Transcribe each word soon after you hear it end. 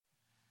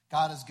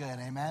God is good,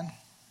 amen?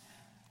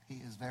 He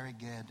is very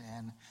good,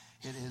 and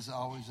it is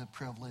always a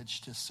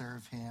privilege to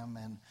serve him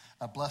and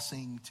a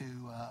blessing to,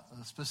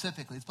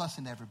 specifically, it's a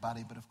blessing to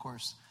everybody, but of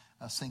course,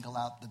 single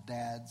out the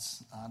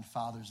dads on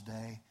Father's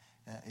Day.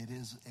 It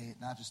is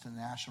not just a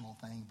national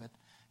thing, but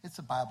it's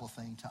a Bible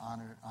thing to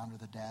honor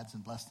the dads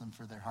and bless them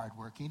for their hard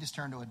work. Can you just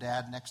turn to a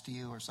dad next to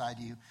you or side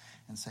you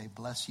and say,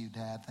 bless you,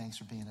 Dad, thanks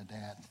for being a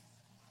dad.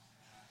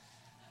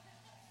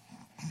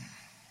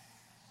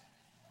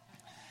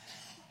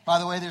 By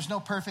the way, there's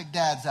no perfect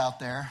dads out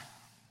there,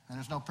 and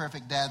there's no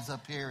perfect dads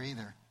up here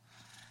either.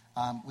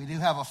 We do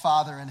have a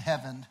Father in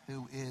heaven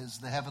who is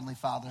the Heavenly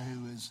Father,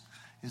 who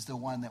is the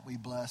one that we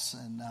bless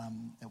and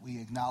that we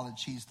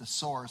acknowledge he's the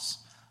source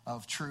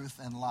of truth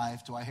and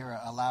life. Do I hear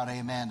a loud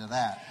amen to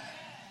that?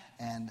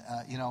 And,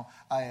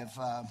 I have,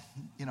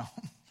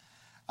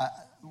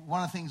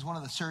 one of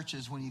the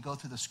searches when you go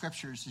through the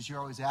scriptures is you're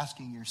always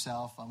asking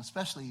yourself,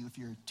 especially if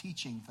you're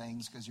teaching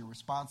things because you're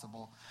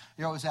responsible,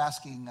 you're always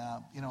asking,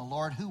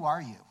 Lord, who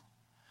are you?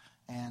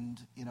 And,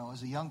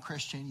 as a young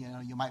Christian,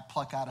 you might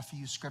pluck out a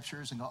few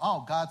scriptures and go,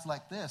 oh, God's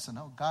like this, and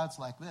oh, God's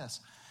like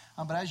this.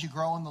 But as you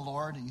grow in the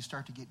Lord and you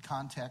start to get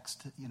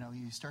context,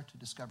 you start to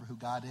discover who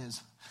God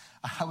is.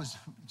 I was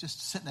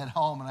just sitting at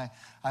home and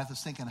I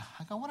was thinking,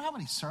 I wonder how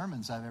many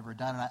sermons I've ever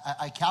done. And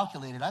I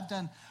calculated, I've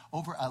done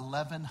over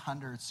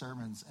 1,100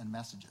 sermons and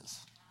messages.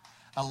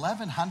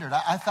 1,100.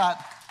 I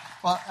thought,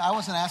 well, I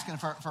wasn't asking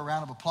for a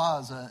round of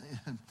applause,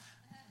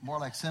 more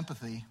like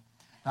sympathy.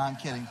 No, I'm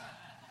kidding.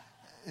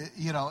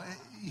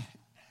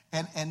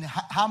 And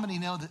how many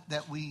know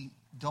that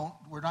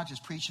we're not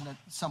just preaching to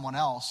someone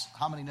else.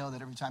 How many know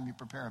that every time you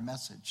prepare a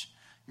message,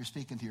 you're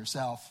speaking to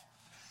yourself?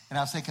 And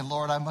I was thinking,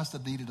 Lord, I must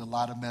have needed a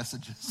lot of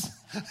messages.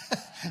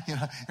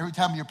 Every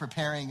time you're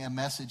preparing a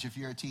message, if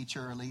you're a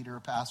teacher or a leader or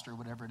pastor,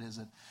 whatever it is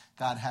that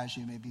God has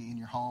you, maybe in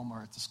your home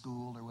or at the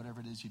school or whatever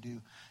it is you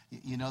do,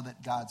 you know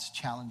that God's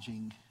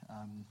challenging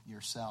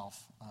yourself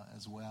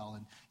as well.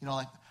 And,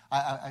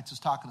 I was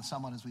talking to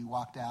someone as we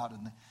walked out,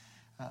 and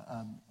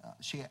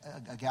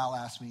a gal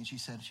asked me, and she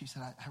said,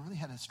 I really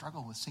had a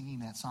struggle with singing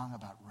that song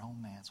about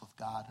romance with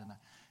God.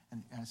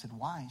 And I said,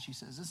 why? And she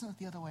says, isn't it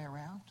the other way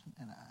around?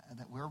 And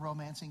that we're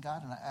romancing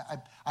God? And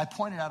I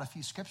pointed out a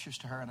few scriptures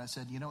to her, and I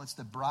said, it's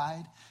the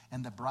bride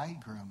and the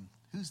bridegroom.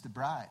 Who's the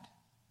bride?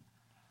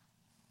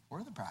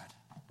 We're the bride,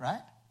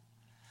 right?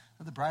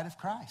 We're the bride of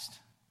Christ.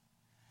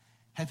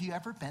 Have you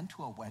ever been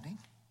to a wedding?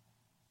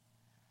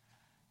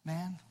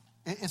 Man,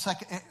 it's like,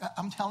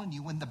 I'm telling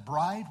you, when the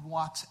bride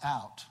walks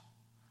out,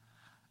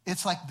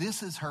 it's like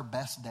this is her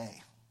best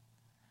day.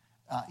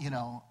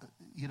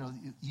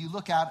 You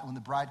look out when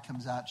the bride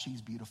comes out,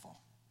 she's beautiful.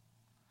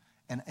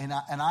 And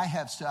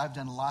I've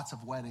done lots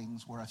of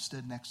weddings where I've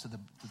stood next to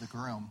the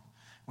groom.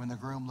 When the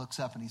groom looks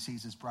up and he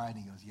sees his bride,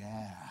 he goes,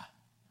 yeah.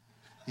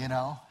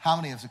 How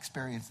many have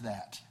experienced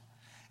that?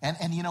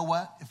 And you know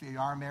what? If you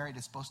are married,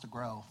 it's supposed to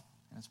grow,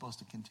 and it's supposed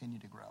to continue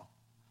to grow.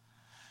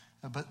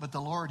 But the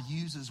Lord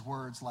uses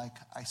words like,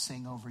 I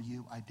sing over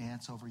you, I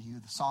dance over you.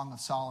 The Song of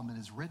Solomon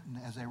is written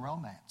as a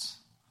romance.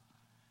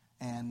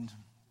 And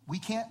we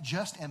can't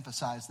just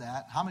emphasize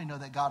that. How many know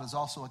that God is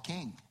also a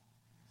king?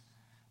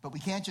 But we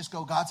can't just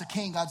go, God's a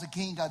king, God's a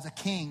king, God's a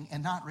king,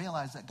 and not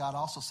realize that God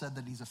also said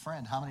that he's a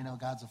friend. How many know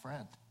God's a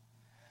friend?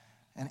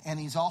 And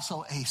he's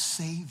also a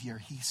savior.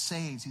 He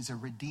saves. He's a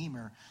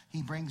redeemer.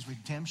 He brings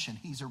redemption.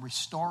 He's a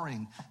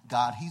restoring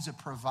God. He's a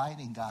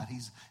providing God.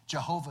 He's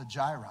Jehovah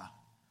Jireh.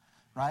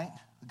 Right?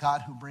 The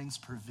God who brings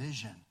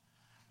provision.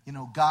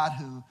 God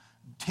who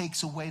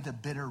takes away the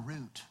bitter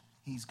root.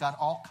 He's got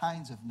all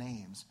kinds of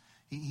names.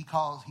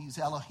 He's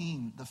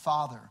Elohim, the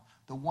Father,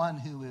 the one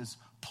who is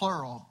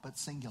plural but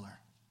singular.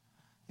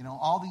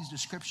 All these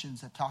descriptions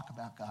that talk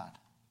about God.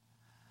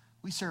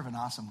 We serve an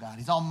awesome God.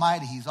 He's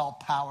almighty. He's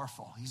all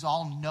powerful. He's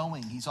all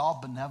knowing. He's all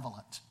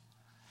benevolent.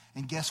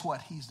 And guess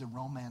what? He's the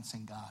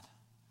romancing God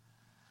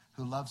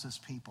who loves his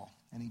people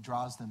and he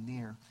draws them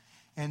near.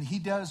 And he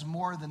does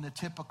more than the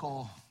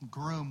typical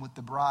groom with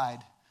the bride.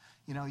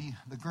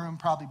 The groom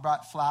probably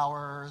brought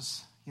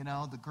flowers.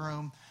 The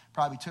groom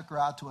probably took her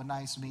out to a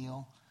nice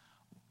meal.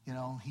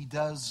 He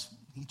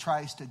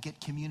tries to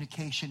get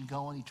communication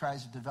going. He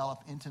tries to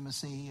develop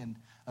intimacy and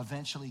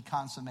eventually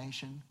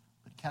consummation.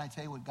 But can I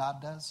tell you what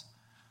God does?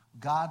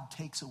 God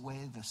takes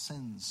away the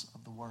sins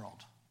of the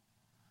world.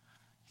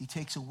 He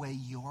takes away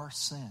your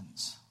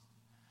sins.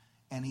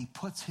 And he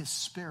puts his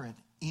spirit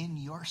in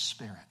your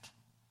spirit.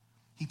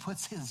 He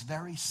puts his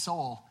very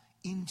soul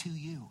into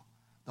you,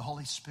 the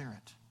Holy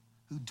Spirit,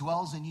 who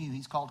dwells in you.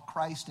 He's called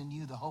Christ in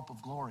you, the hope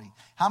of glory.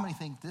 How many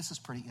think this is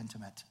pretty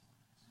intimate?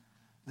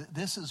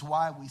 This is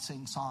why we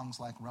sing songs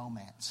like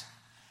romance.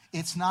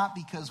 It's not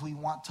because we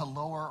want to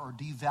lower or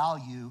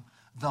devalue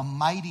the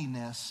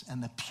mightiness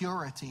and the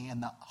purity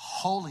and the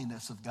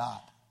holiness of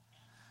God.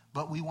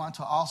 But we want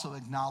to also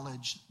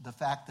acknowledge the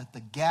fact that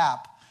the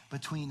gap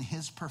between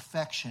his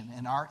perfection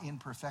and our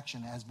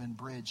imperfection has been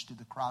bridged through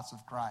the cross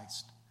of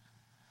Christ.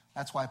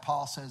 That's why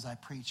Paul says, I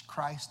preach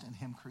Christ and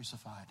him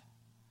crucified.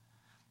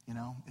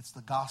 It's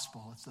the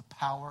gospel. It's the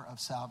power of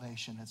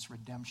salvation. It's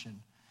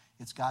redemption.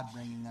 It's God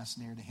bringing us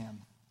near to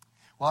him.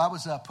 Well, I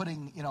was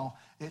putting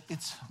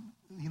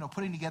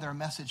together a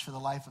message for the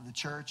life of the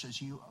church.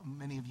 As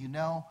many of you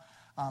know,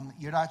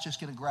 you're not just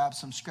going to grab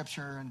some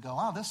scripture and go,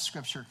 oh, this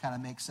scripture kind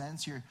of makes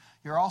sense.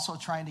 You're also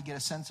trying to get a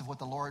sense of what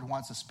the Lord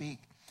wants to speak.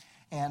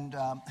 And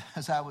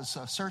as I was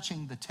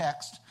searching the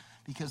text,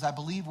 because I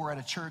believe we're at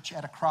a church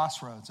at a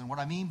crossroads. And what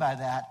I mean by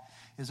that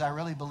is I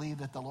really believe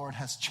that the Lord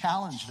has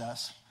challenged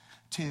us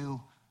to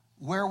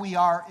where we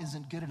are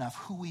isn't good enough.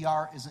 Who we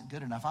are isn't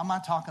good enough. I'm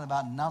not talking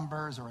about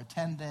numbers or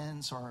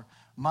attendance or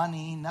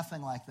money,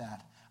 nothing like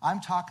that.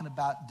 I'm talking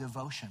about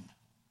devotion.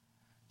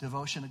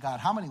 Devotion to God.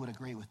 How many would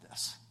agree with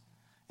this?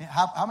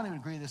 How many would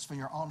agree with this for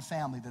your own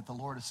family, that the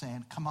Lord is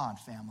saying, come on,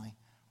 family,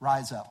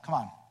 rise up, come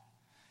on.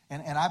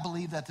 And I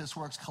believe that this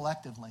works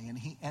collectively.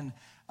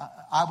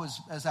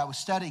 As I was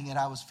studying it,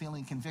 I was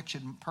feeling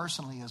conviction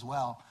personally as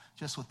well,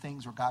 just with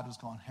things where God was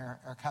going,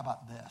 Eric, how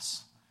about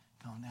this?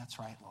 Going, that's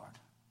right, Lord.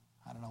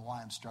 I don't know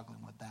why I'm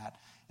struggling with that.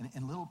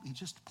 He's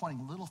just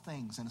pointing little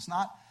things. And it's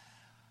not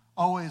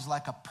always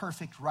like a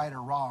perfect right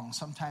or wrong.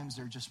 Sometimes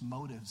they're just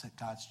motives that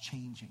God's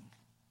changing,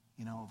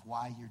 of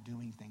why you're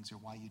doing things or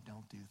why you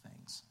don't do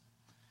things.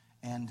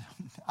 And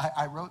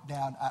I wrote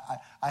down,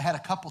 I had a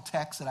couple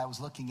texts that I was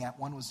looking at.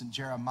 One was in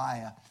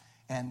Jeremiah,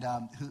 and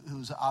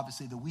who's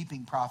obviously the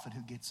weeping prophet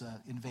who gets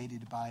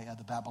invaded by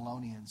the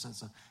Babylonians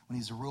when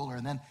he's a ruler.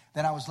 And then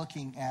I was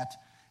looking at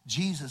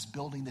Jesus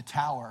building the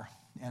tower,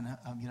 and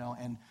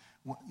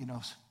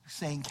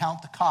saying,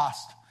 count the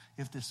cost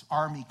if this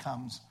army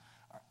comes.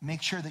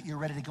 Make sure that you're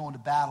ready to go into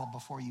battle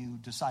before you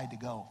decide to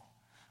go.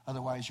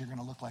 Otherwise, you're going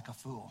to look like a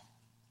fool.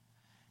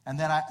 And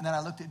then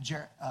I looked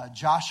at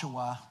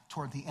Joshua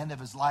toward the end of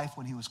his life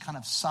when he was kind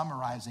of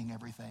summarizing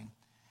everything.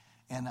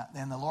 And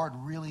the Lord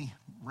really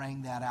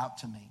rang that out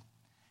to me.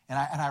 And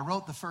I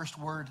wrote the first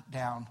word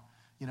down,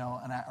 and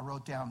I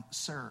wrote down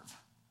serve.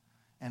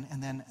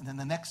 And then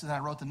I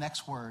wrote the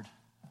next word.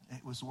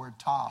 It was the word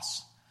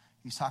toss.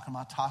 He's talking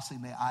about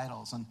tossing the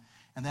idols.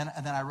 And then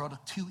I wrote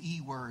 2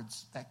 E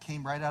words that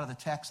came right out of the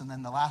text. And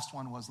then the last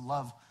one was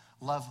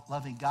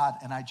loving God.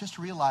 And I just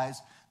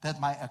realized that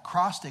my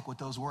acrostic with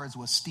those words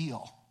was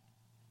steel.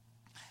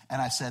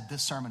 And I said,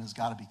 this sermon has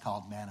got to be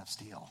called Man of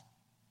Steel.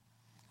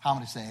 How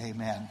many say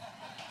amen?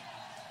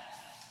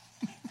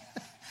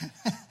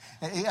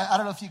 I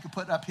don't know if you could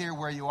put up here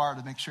where you are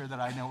to make sure that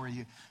I know where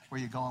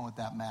you're going with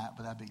that, Matt,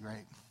 but that'd be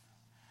great.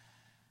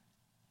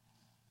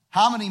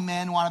 How many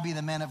men want to be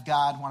the men of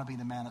God, want to be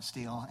the man of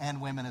steel, and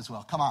women as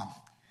well? Come on.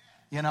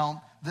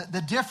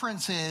 The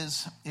difference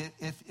is,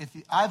 if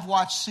I've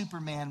watched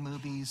Superman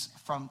movies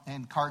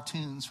and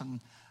cartoons from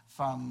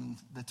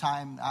the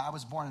time I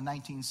was born in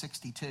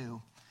 1962,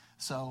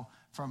 so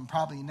from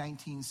probably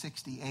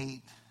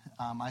 1968,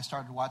 I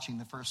started watching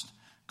the first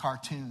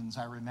cartoons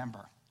I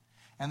remember.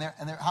 And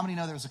how many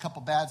know there was a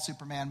couple bad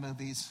Superman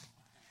movies,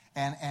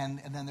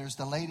 and then there's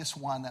the latest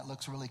one that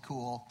looks really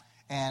cool,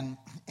 and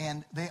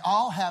they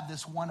all have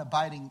this one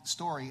abiding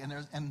story,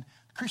 and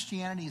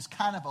Christianity is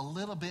kind of a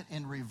little bit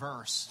in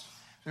reverse.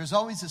 There's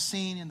always a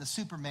scene in the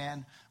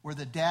Superman where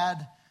the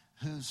dad,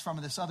 who's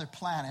from this other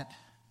planet,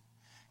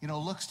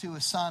 looks to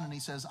his son and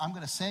he says, I'm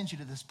going to send you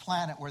to this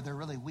planet where they're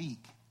really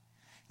weak.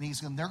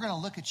 And they're going to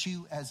look at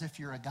you as if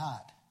you're a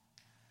god.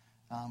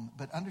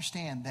 But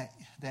understand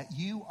that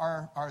you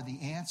are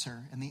the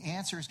answer, and the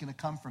answer is going to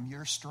come from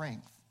your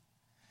strength.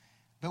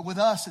 But with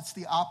us, it's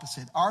the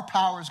opposite. Our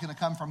power is going to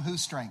come from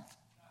whose strength?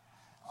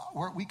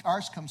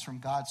 Ours comes from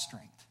God's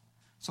strength.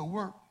 So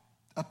we're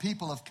a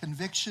people of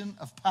conviction,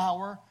 of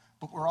power,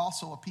 but we're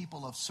also a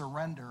people of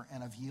surrender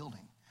and of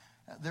yielding.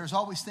 There's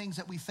always things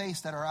that we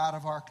face that are out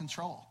of our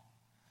control.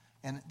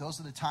 And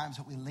those are the times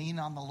that we lean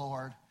on the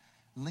Lord,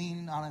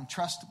 lean on Him,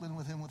 trust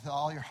with Him with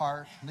all your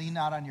heart, lean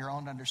not on your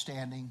own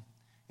understanding.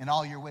 In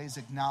all your ways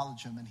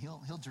acknowledge Him, and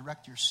He'll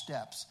direct your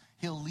steps.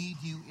 He'll lead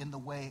you in the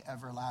way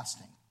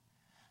everlasting.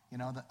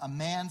 A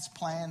man's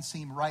plans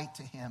seem right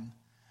to him,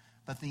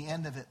 but the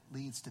end of it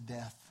leads to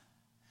death.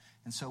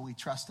 And so we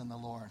trust in the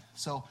Lord.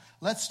 So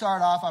let's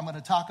start off. I'm going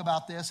to talk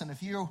about this. And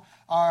if you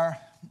are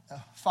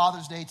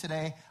Father's Day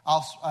today,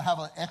 I'll have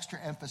an extra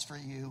emphasis for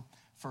you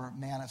for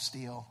Man of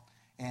Steel.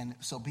 And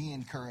so be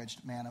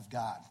encouraged, man of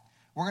God.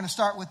 We're going to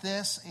start with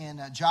this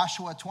in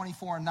Joshua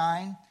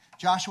 24:9.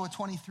 Joshua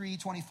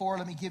 23:24,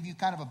 let me give you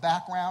kind of a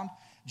background.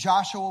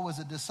 Joshua was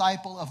a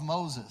disciple of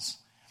Moses.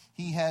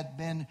 He had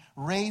been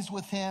raised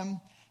with him.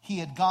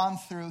 He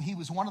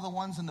was one of the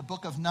ones in the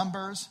book of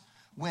Numbers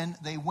when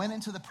they went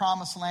into the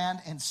promised land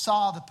and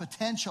saw the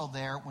potential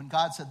there when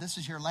God said, this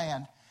is your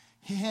land.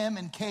 Him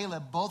and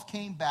Caleb both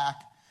came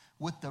back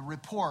with the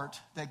report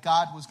that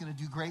God was going to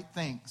do great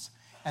things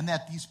and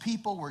that these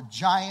people were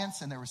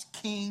giants and there was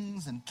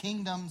kings and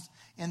kingdoms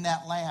in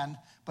that land,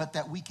 but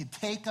that we could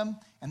take them,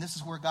 and this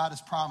is where God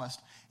has promised.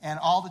 And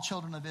all the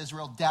children of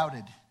Israel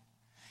doubted.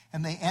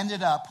 And they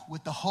ended up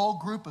with the whole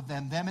group of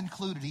them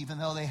included, even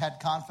though they had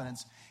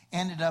confidence,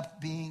 ended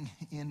up being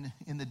in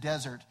the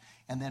desert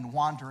and then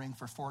wandering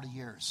for 40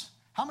 years.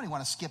 How many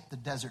want to skip the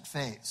desert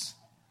phase?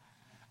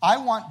 I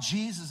want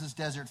Jesus'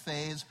 desert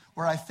phase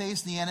where I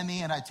face the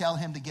enemy and I tell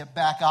him to get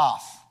back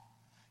off.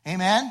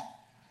 Amen?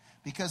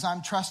 Because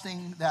I'm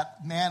trusting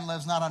that man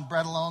lives not on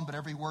bread alone, but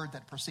every word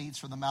that proceeds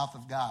from the mouth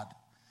of God.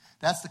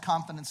 That's the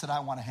confidence that I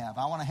want to have.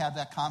 I want to have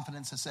that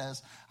confidence that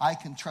says, I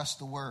can trust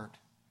the word.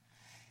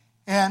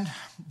 And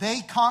they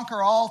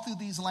conquer all through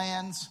these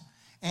lands,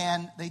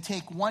 and they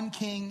take one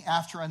king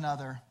after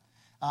another.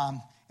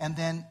 And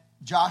then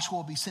Joshua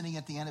will be sitting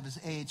at the end of his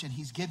age, and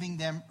he's giving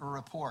them a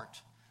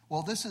report.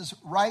 Well, this is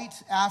right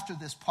after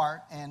this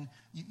part, and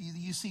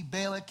you see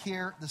Balak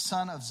here, the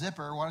son of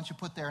Zippor. Why don't you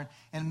put there,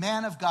 and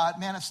man of God,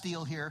 man of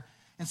steel here,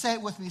 and say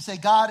it with me. Say,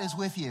 God is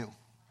with you.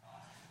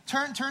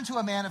 Turn to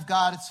a man of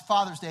God. It's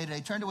Father's Day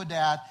today. Turn to a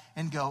dad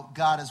and go,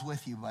 God is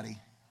with you, buddy.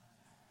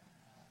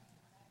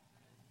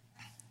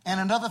 And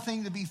another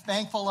thing to be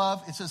thankful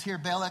of, it says here,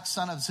 Balak,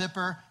 son of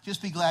Zippor.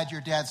 Just be glad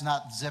your dad's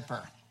not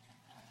Zipper.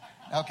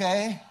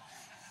 Okay?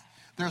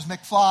 There's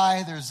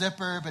McFly, there's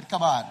Zipper, but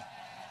come on.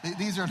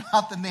 These are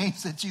not the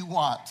names that you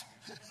want.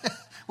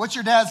 What's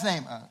your dad's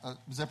name?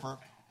 Zipper.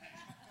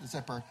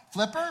 Zipper.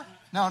 Flipper?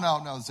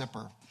 No,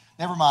 Zipper.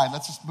 Never mind.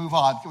 Let's just move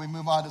on. Can we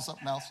move on to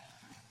something else?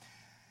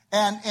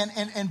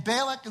 And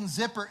Balak and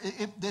Zippor,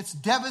 it's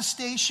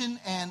devastation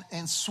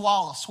and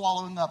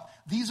swallowing up.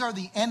 These are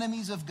the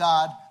enemies of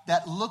God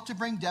that look to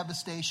bring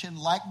devastation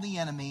like the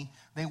enemy.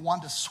 They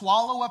want to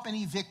swallow up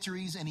any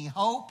victories, any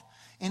hope,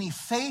 any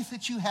faith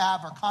that you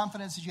have or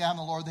confidence that you have in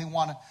the Lord. They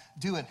want to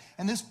do it.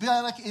 And this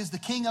Balak is the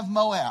king of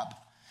Moab.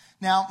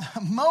 Now,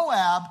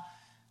 Moab,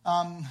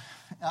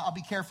 I'll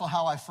be careful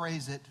how I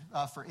phrase it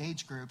for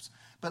age groups,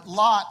 but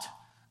Lot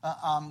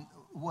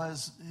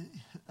was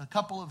a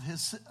couple of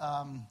his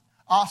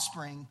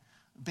offspring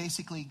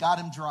basically got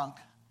him drunk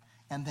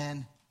and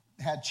then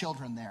had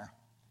children there.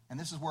 And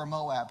this is where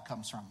Moab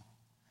comes from.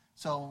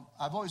 So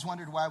I've always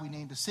wondered why we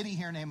named a city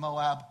here named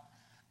Moab,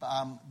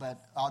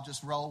 but I'll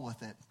just roll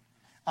with it.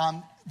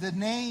 The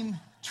name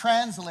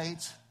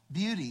translates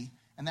beauty,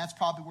 and that's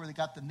probably where they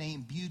got the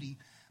name beauty,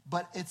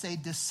 but it's a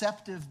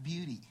deceptive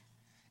beauty.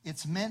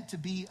 It's meant to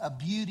be a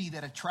beauty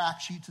that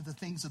attracts you to the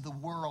things of the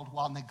world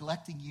while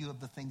neglecting you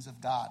of the things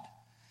of God.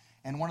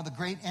 And one of the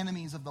great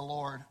enemies of the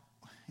Lord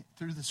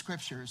through the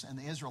scriptures and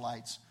the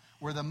Israelites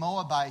were the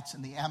Moabites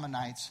and the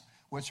Ammonites,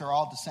 which are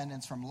all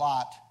descendants from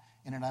Lot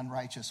in an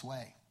unrighteous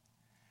way.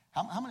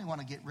 How many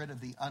want to get rid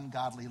of the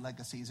ungodly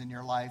legacies in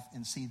your life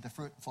and see the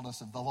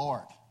fruitfulness of the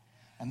Lord?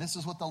 And this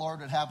is what the Lord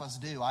would have us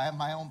do. I have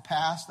my own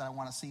past, and I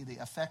want to see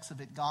the effects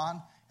of it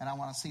gone, and I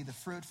want to see the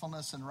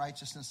fruitfulness and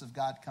righteousness of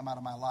God come out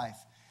of my life.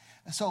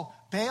 And so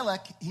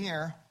Balak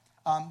here,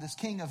 this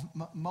king of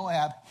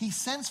Moab, he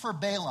sends for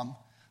Balaam,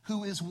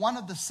 who is one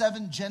of the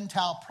 7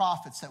 Gentile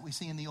prophets that we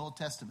see in the Old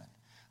Testament.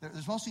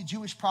 There's mostly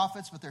Jewish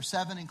prophets, but there's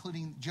 7,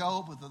 including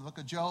Job, with the book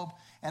of Job,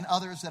 and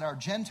others that are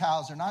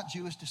Gentiles. They're not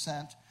Jewish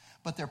descent,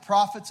 but they're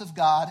prophets of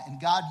God, and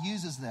God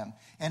uses them.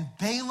 And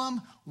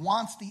Balaam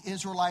wants the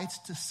Israelites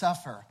to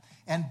suffer.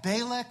 And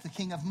Balak, the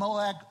king of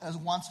Moab,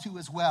 wants to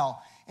as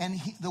well. And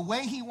the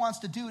way he wants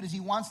to do it is he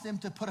wants them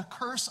to put a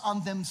curse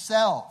on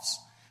themselves.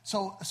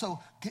 So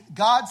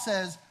God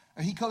says,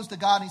 or he goes to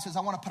God and he says,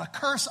 I want to put a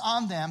curse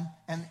on them.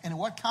 And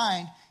what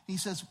kind? He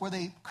says, where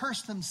they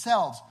curse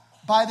themselves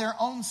by their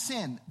own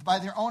sin, by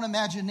their own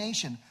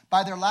imagination,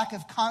 by their lack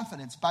of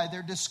confidence, by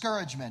their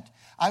discouragement.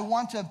 I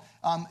want to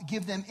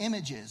give them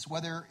images,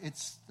 whether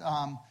it's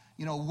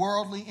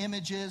worldly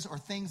images or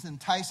things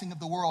enticing of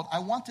the world. I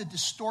want to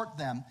distort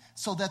them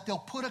so that they'll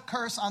put a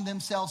curse on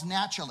themselves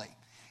naturally.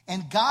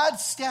 And God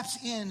steps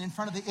in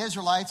front of the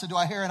Israelites. So do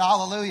I hear an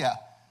hallelujah?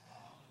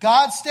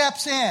 God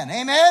steps in.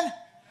 Amen?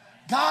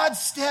 God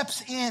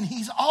steps in.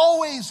 He's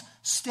always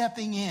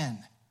stepping in.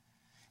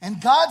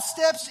 And God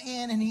steps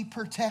in and he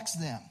protects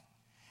them.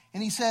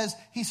 And he says,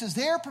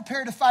 they're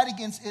prepared to fight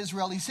against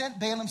Israel. He sent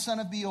Balaam, son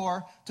of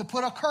Beor, to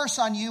put a curse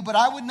on you, but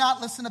I would not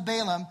listen to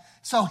Balaam.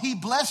 So he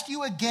blessed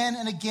you again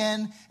and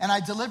again, and I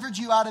delivered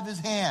you out of his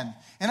hand.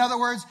 In other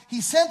words, he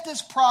sent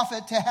this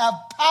prophet to have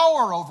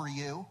power over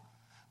you,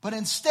 but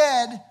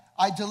instead,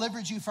 I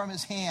delivered you from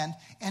his hand,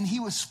 and he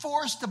was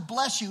forced to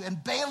bless you.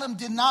 And Balaam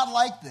did not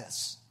like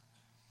this.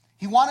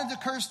 He wanted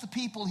to curse the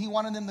people. He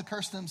wanted them to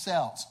curse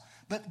themselves.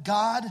 But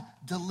God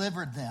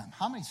delivered them.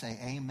 How many say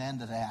amen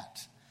to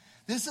that?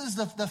 This is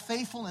the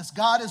faithfulness.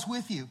 God is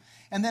with you.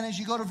 And then as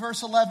you go to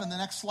verse 11, the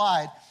next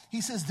slide, he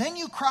says, then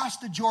you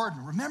crossed the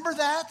Jordan. Remember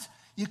that?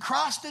 You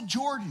crossed the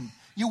Jordan.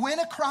 You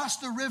went across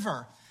the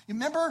river. You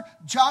remember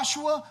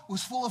Joshua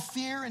was full of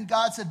fear and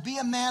God said, be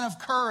a man of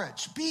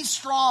courage. Be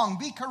strong.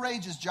 Be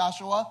courageous,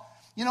 Joshua.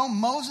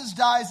 Moses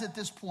dies at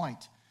this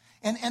point.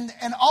 And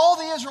all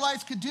the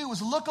Israelites could do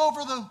was look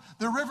over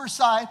the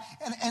riverside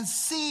and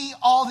see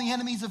all the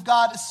enemies of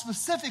God,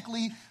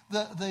 specifically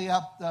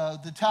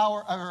the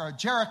tower or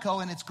Jericho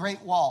and its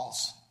great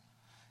walls.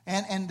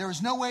 And there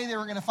was no way they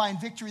were going to find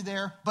victory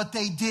there, but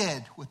they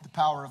did with the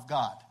power of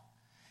God.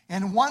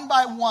 And one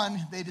by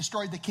one, they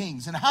destroyed the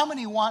kings. And how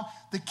many want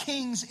the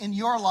kings in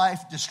your life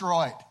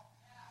destroyed?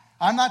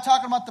 I'm not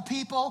talking about the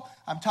people.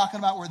 I'm talking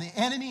about where the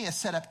enemy has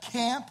set up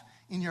camp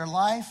in your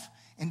life.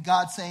 And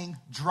God saying,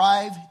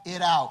 drive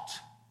it out.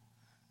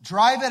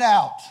 Drive it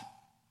out.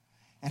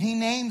 And he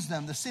names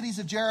them. The cities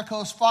of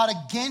Jericho fought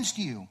against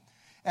you,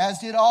 as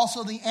did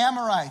also the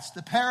Amorites,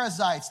 the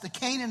Perizzites, the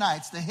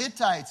Canaanites, the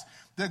Hittites,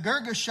 the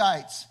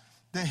Girgashites,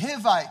 the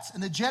Hivites,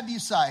 and the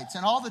Jebusites,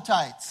 and all the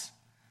Tites.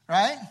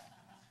 Right?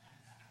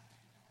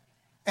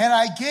 And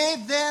I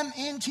gave them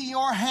into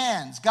your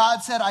hands. God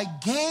said, I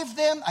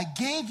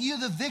gave you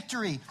the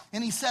victory.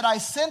 And he said, I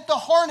sent the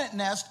hornet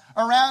nest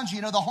around you.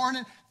 You know, the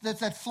hornet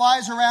that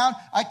flies around,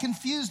 I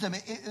confused them.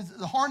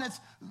 The hornet's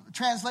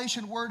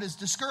translation word is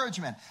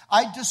discouragement.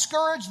 I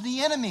discouraged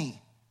the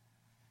enemy.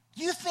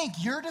 You think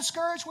you're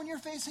discouraged when you're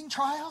facing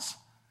trials?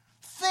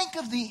 Think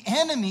of the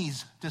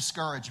enemy's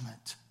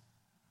discouragement.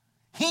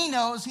 He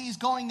knows he's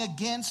going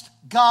against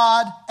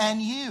God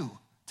and you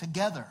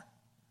together.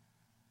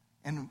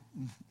 And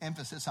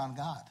emphasis on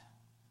God.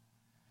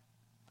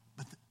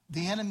 But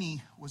the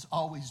enemy was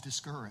always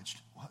discouraged.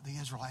 Well, the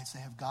Israelites, they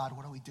have God.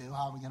 What do we do?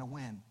 How are we going to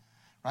win?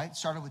 Right?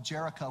 Started with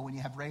Jericho when you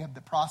have Rahab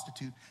the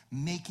prostitute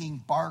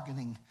making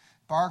bargaining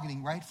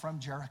right from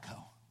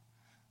Jericho.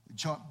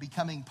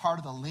 Becoming part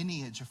of the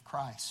lineage of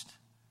Christ.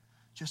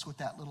 Just with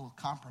that little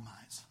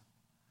compromise.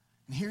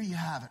 And here you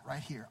have it right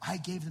here. I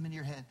gave them in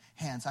your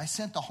hands. I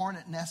sent the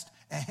hornet nest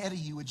ahead of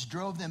you, which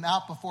drove them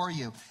out before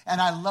you.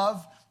 And I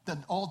love the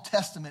Old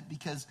Testament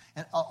because,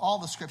 and all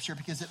the scripture,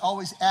 because it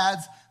always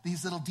adds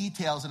these little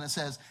details. And it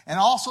says, and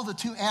also the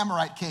 2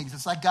 Amorite kings.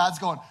 It's like God's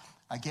going,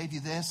 I gave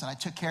you this, and I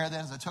took care of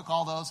this, I took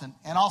all those.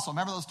 And also,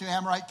 remember those 2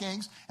 Amorite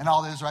kings? And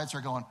all the Israelites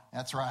are going,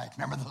 that's right.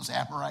 Remember those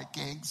Amorite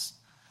kings?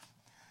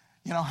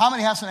 You know, how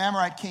many have some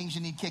Amorite kings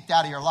you need kicked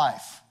out of your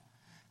life?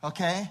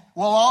 Okay?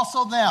 Well,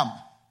 also them.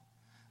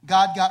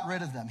 God got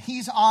rid of them.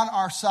 He's on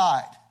our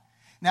side.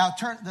 Now,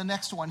 turn to the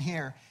next one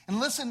here. And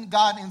listen,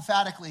 God,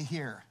 emphatically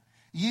here.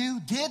 You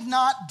did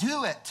not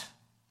do it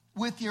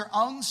with your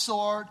own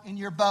sword and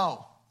your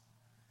bow.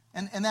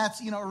 And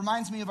that's, you know, it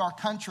reminds me of our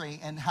country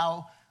and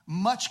how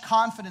much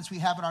confidence we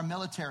have in our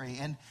military.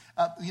 And,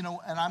 you know,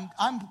 and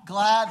I'm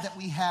glad that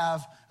we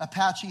have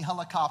Apache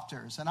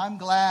helicopters. And I'm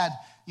glad,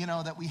 you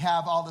know, that we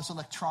have all this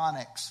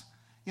electronics.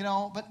 You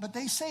know, but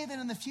they say that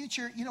in the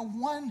future, you know,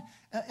 one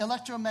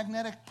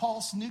electromagnetic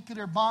pulse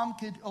nuclear bomb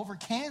over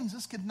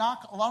Kansas could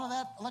knock a lot of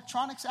that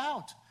electronics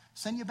out.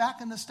 Send you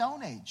back in the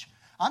Stone Age.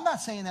 I'm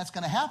not saying that's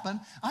going to happen.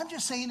 I'm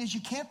just saying is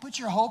you can't put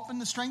your hope in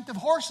the strength of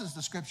horses,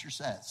 the scripture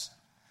says.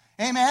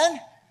 Amen?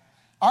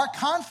 Our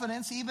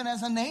confidence, even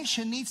as a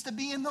nation, needs to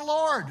be in the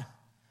Lord.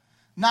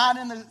 Not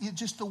in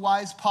just the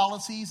wise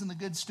policies and the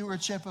good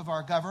stewardship of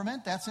our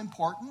government. That's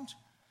important.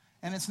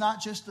 And it's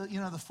not just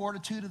the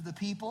fortitude of the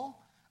people.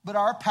 But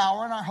our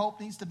power and our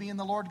hope needs to be in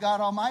the Lord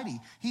God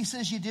Almighty. He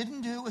says you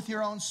didn't do it with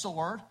your own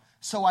sword.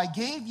 So I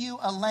gave you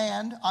a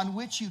land on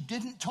which you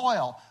didn't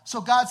toil.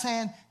 So God's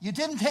saying, you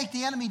didn't take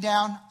the enemy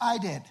down, I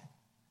did.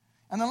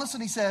 And then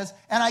listen, he says,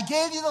 and I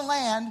gave you the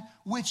land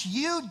which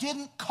you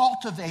didn't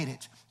cultivate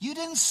it. You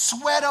didn't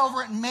sweat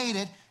over it and made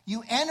it.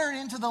 You entered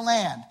into the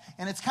land.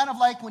 And it's kind of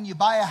like when you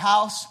buy a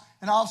house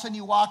and all of a sudden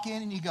you walk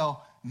in and you go,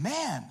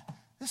 man,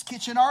 this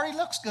kitchen already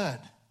looks good.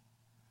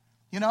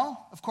 You know,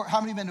 of course, how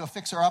many have been to a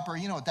fixer-upper?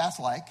 You know what that's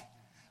like.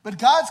 But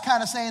God's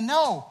kind of saying,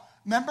 no,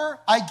 remember,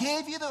 I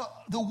gave you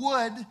the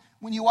wood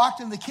when you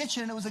walked in the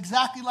kitchen, and it was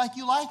exactly like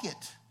you like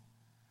it.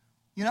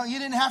 You know, you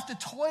didn't have to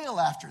toil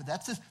after.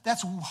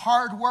 That's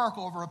hard work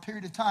over a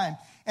period of time.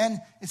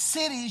 And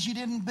cities you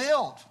didn't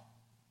build.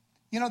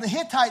 You know, the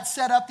Hittites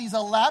set up these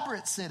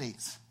elaborate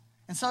cities.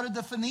 And so did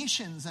the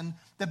Phoenicians and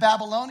the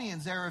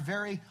Babylonians. They're a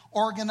very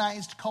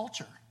organized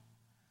culture.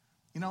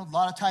 You know, a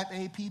lot of type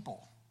A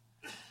people.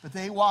 But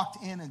they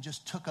walked in and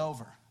just took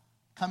over.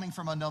 Coming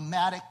from a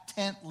nomadic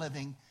tent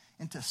living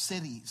into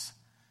cities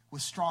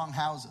with strong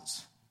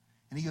houses.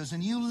 And he goes,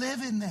 and you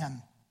live in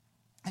them.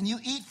 And you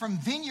eat from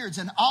vineyards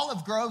and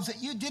olive groves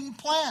that you didn't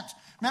plant.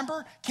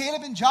 Remember,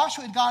 Caleb and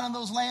Joshua had gone in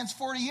those lands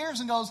 40 years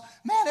and goes,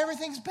 man,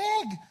 everything's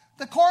big.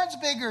 The corn's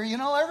bigger, you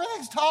know,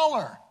 everything's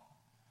taller.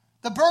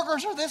 The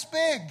burgers are this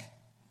big.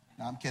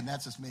 No, I'm kidding,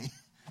 that's just me.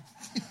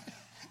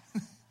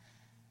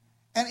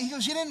 And he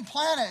goes, you didn't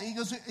plant it. He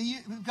goes,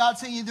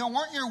 God's saying, they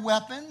weren't your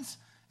weapons.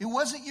 It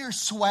wasn't your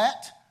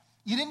sweat.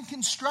 You didn't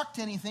construct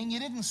anything. You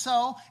didn't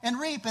sow and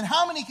reap. And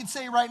how many could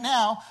say right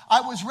now,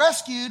 I was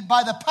rescued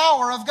by the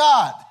power of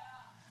God?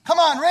 Come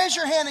on, raise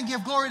your hand and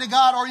give glory to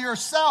God, or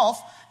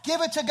yourself,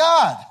 give it to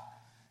God.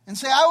 And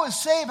say, I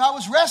was saved, I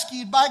was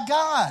rescued by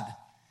God.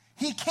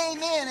 He came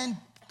in and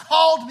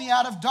called me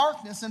out of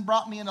darkness and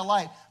brought me into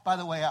light. By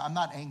the way, I'm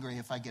not angry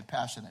if I get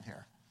passionate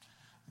here.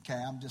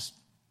 Okay,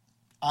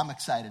 I'm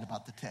excited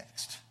about the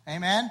text.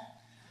 Amen?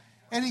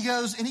 And he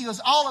goes,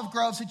 olive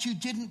groves that you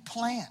didn't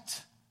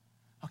plant.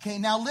 Okay,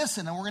 now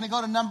listen, and we're going to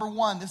go to number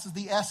 1. This is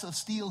the S of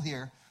steel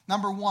here.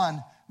 Number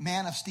 1,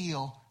 man of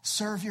steel,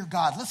 serve your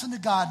God. Listen to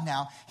God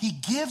now. He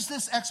gives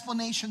this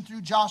explanation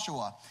through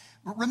Joshua.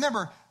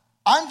 Remember,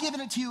 I'm giving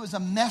it to you as a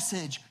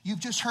message. You've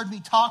just heard me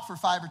talk for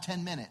 5 or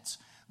 10 minutes.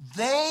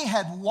 They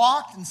had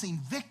walked and seen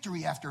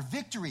victory after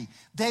victory.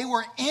 They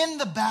were in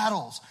the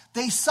battles.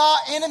 They saw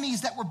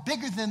enemies that were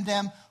bigger than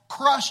them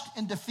crushed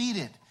and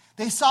defeated.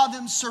 They saw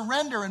them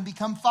surrender and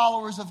become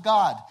followers of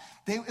God.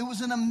 It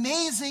was an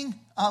amazing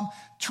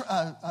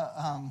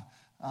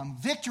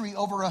victory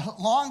over a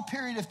long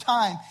period of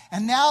time.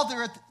 And now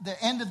they're at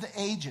the end of the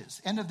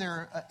ages, end of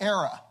their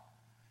era.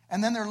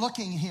 And then they're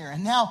looking here.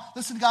 And now,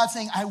 listen to God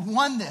saying, I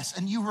won this.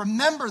 And you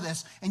remember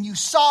this. And you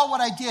saw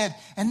what I did.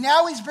 And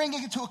now he's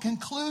bringing it to a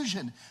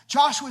conclusion.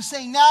 Joshua's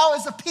saying, now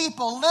as a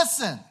people,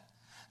 listen.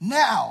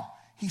 Now,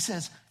 he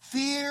says,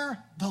 fear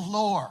the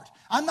Lord.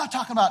 I'm not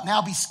talking about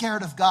now be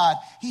scared of God.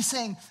 He's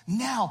saying,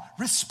 now,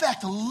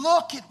 respect.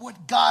 Look at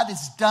what God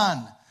has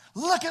done.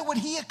 Look at what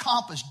he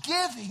accomplished.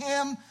 Give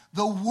him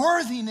the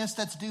worthiness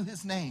that's due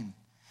his name.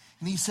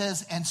 And he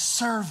says, and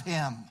serve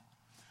him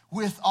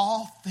with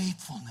all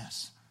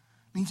faithfulness.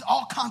 Means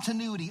all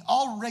continuity,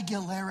 all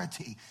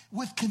regularity,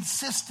 with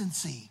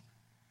consistency.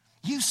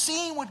 You've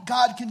seen what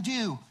God can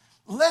do.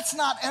 Let's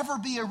not ever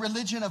be a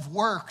religion of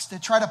works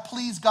that try to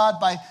please God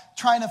by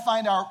trying to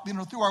find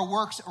through our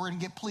works that we're going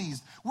to get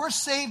pleased. We're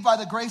saved by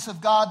the grace of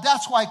God.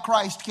 That's why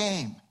Christ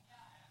came.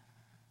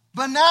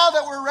 But now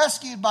that we're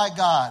rescued by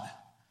God,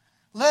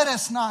 let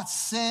us not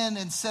sin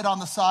and sit on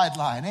the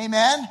sideline.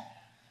 Amen?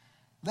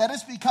 Let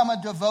us become a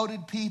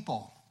devoted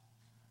people.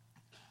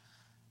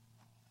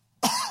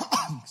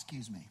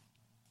 Excuse me.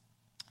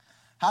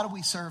 How do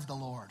we serve the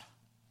Lord?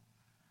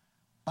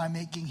 By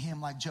making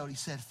him, like Jody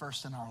said,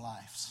 first in our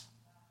lives.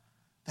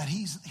 That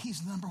he's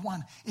number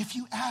one. If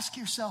you ask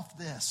yourself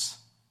this,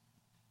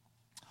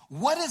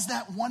 what is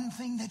that one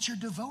thing that you're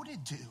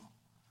devoted to?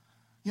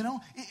 You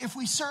know, if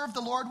we serve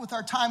the Lord with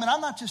our time, and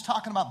I'm not just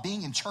talking about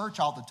being in church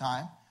all the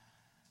time.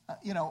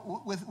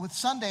 With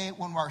Sunday,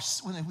 when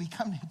we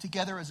come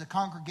together as a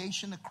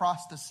congregation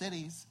across the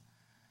cities,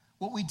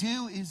 what we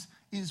do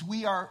is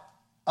we are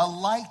a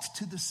light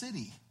to the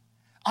city.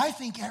 I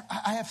think,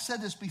 I have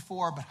said this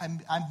before, but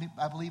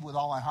I believe with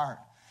all my heart.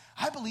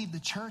 I believe the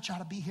church ought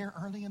to be here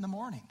early in the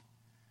morning.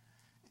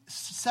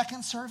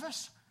 Second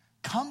service,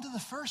 come to the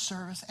first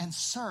service and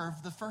serve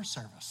the first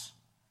service.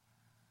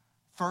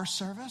 First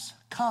service,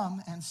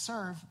 come and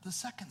serve the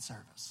second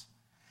service.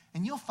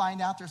 And you'll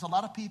find out there's a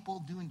lot of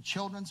people doing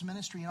children's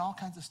ministry and all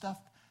kinds of stuff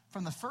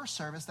from the first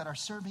service that are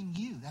serving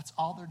you. That's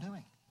all they're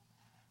doing.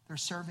 They're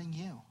serving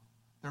you.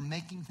 They're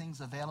making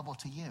things available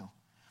to you.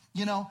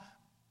 You know,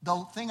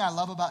 the thing I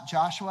love about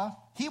Joshua,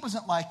 he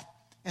wasn't like,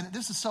 and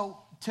this is so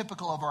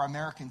typical of our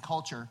American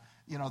culture,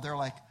 they're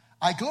like,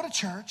 I go to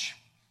church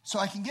so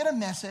I can get a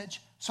message,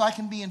 so I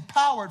can be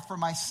empowered for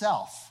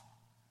myself.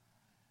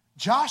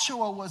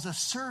 Joshua was a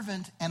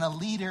servant and a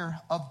leader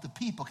of the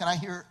people. Can I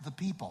hear the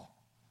people?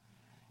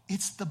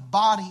 It's the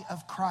body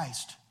of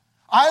Christ.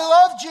 I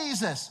love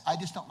Jesus. I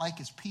just don't like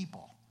his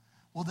people.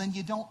 Well, then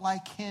you don't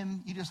like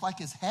him. You just like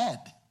his head.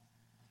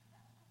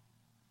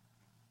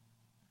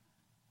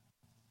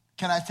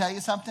 Can I tell you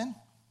something?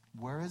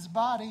 We're his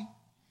body.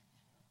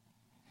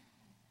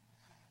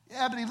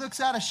 Yeah, but he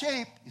looks out of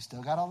shape. You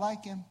still got to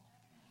like him.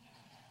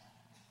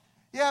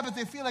 Yeah, but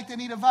they feel like they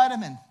need a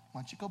vitamin.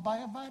 Why don't you go buy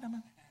a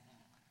vitamin?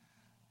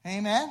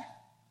 Amen?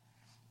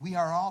 We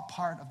are all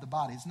part of the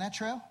body. Isn't that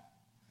true?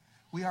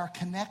 We are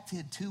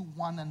connected to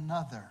one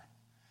another.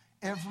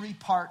 Every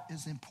part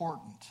is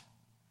important.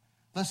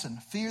 Listen,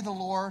 fear the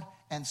Lord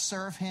and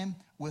serve him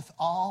with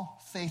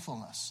all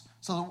faithfulness.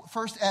 So the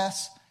first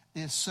S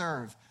is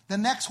serve. The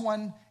next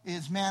one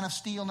is man of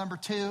steel. Number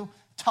 2,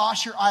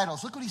 toss your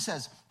idols. Look what he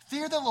says.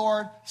 Fear the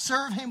Lord,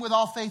 serve him with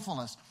all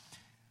faithfulness.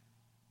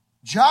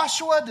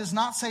 Joshua does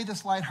not say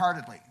this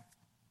lightheartedly.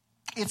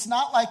 It's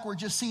not like we're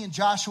just seeing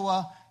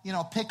Joshua,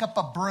 pick up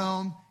a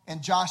broom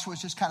and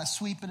Joshua's just kind of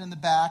sweeping in the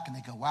back and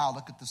they go, wow,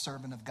 look at the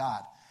servant of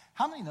God.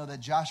 How many know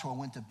that Joshua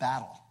went to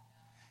battle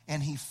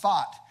and he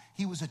fought?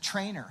 He was a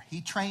trainer.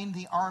 He trained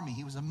the army.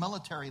 He was a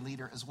military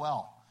leader as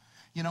well.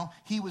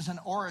 He was an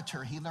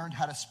orator. He learned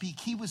how to speak.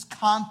 He was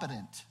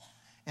competent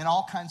in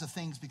all kinds of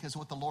things because of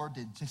what the Lord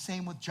did. The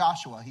same with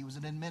Joshua. He was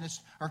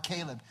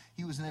Caleb.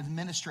 He was an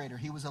administrator.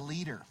 He was a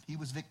leader. He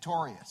was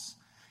victorious.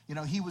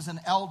 He was an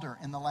elder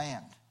in the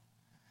land.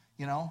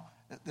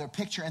 Their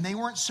picture. And they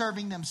weren't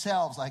serving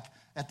themselves. Like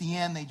at the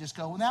end, they just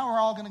go, well, now we're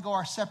all going to go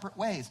our separate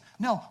ways.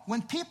 No,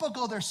 when people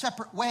go their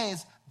separate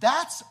ways,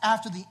 that's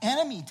after the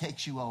enemy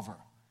takes you over.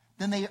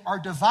 Then they are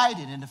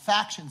divided into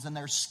factions and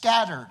they're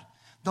scattered.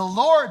 The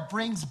Lord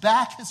brings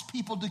back his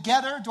people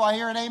together. Do I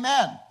hear an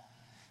amen?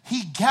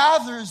 He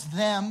gathers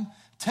them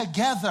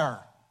together.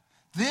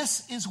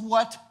 This is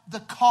what the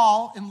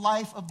call in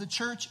life of the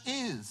church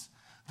is.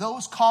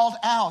 Those called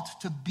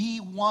out to be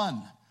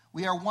one.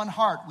 We are one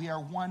heart. We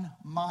are one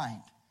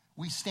mind.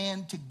 We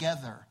stand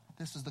together.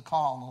 This is the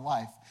call in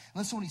life.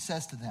 Listen to what he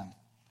says to them.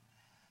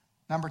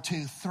 Number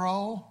 2,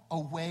 throw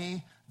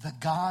away the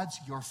gods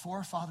your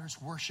forefathers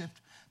worshipped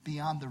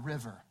beyond the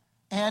river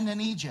and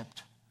in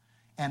Egypt.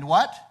 And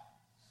what?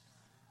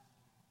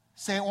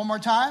 Say it one more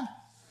time.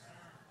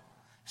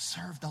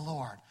 Serve the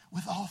Lord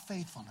with all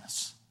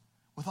faithfulness,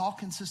 with all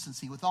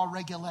consistency, with all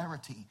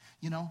regularity.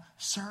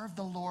 Serve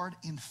the Lord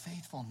in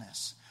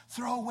faithfulness.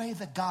 Throw away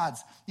the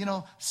gods.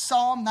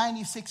 Psalm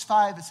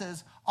 96:5, it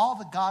says, all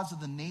the gods of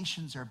the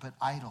nations are but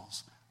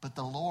idols. but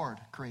the Lord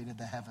created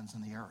the heavens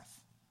and the earth.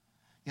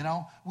 You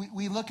know,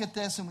 we look at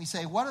this and we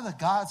say, what are the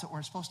gods that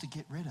we're supposed to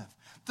get rid of?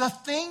 The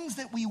things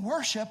that we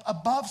worship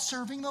above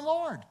serving the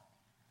Lord.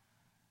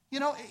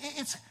 You know,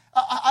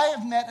 I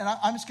have met, and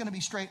I'm just going to be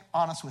straight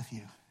honest with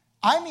you.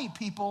 I meet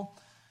people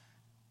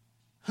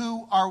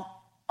who are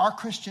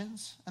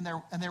Christians and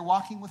they're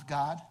walking with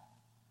God,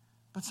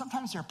 but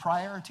sometimes their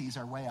priorities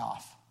are way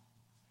off.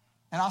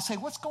 And I'll say,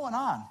 what's going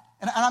on?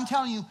 And I'm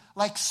telling you,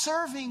 like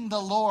serving the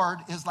Lord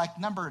is like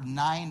number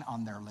 9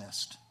 on their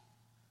list.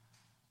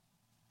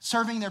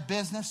 Serving their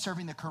business,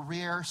 serving their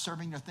career,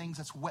 serving their things,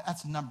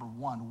 that's number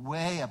 1,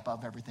 way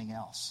above everything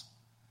else.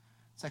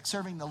 It's like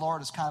serving the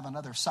Lord is kind of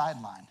another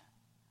sideline.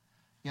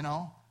 You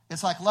know,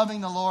 it's like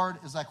loving the Lord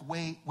is like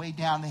way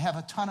down. They have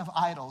a ton of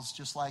idols,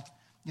 just like,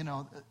 you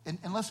know,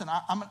 and listen,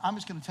 I'm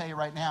just going to tell you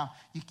right now,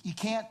 you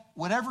can't,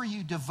 whatever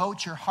you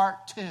devote your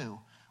heart to,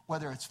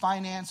 whether it's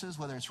finances,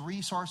 whether it's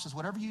resources,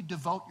 whatever you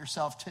devote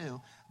yourself to,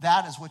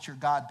 that is what your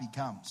God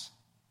becomes.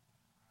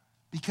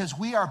 Because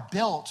we are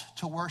built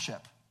to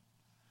worship.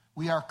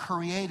 We are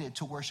created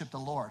to worship the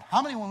Lord.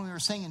 How many, when we were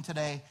singing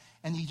today,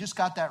 and you just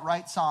got that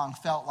right song,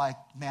 felt like,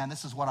 man,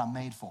 this is what I'm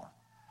made for?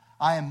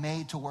 I am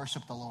made to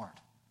worship the Lord.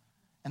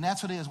 And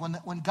that's what it is.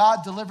 When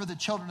God delivered the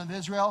children of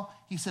Israel,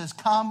 he says,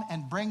 come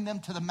and bring them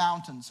to the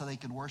mountain so they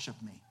can worship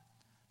me.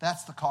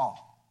 That's the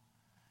call.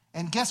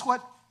 And guess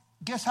what?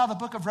 Guess how the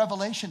book of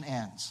Revelation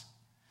ends?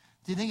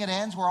 Do you think it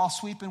ends we're all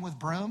sweeping with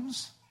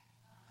brooms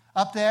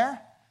up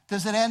there?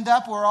 Does it end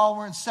up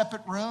we're in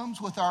separate rooms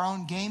with our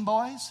own Game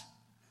Boys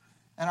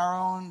and our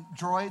own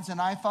droids and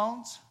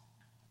iPhones?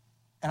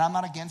 And I'm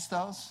not against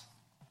those.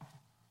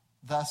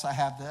 Thus, I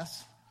have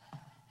this.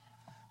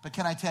 But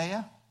can I tell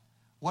you,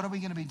 what are we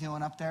going to be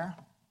doing up there?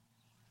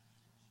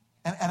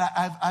 And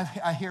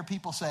I hear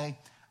people say,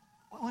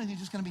 what are you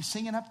just going to be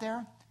singing up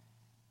there?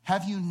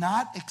 Have you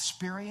not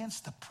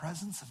experienced the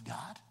presence of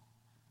God?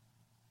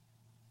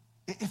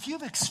 If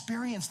you've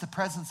experienced the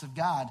presence of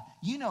God,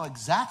 you know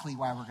exactly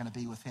why we're going to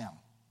be with him.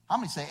 How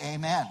many say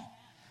amen?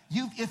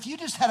 If you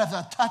just had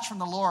a touch from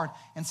the Lord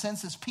and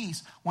sense his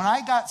peace, when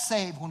I got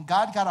saved, when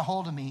God got a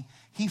hold of me,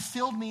 he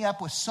filled me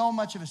up with so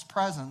much of his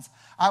presence.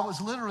 I was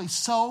literally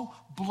so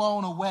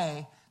blown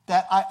away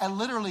that I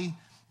literally,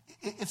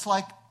 it's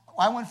like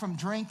I went from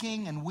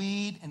drinking and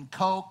weed and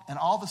coke and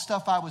all the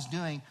stuff I was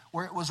doing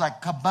where it was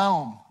like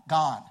kaboom,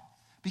 gone.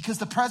 Because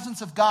the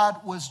presence of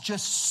God was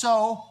just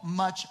so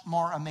much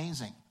more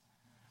amazing.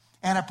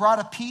 And it brought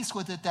a peace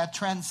with it that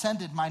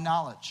transcended my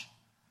knowledge.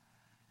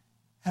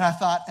 And I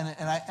thought,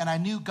 and I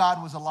knew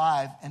God was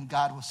alive, and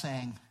God was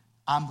saying,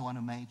 I'm the one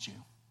who made you.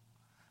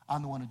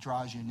 I'm the one who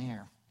draws you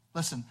near.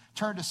 Listen,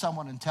 turn to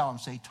someone and tell them,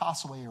 say,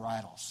 toss away your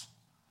idols.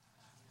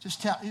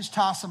 Just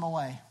toss them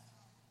away.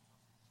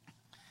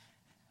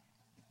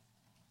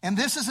 And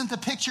this isn't the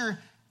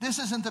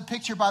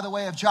picture, by the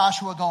way, of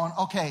Joshua going,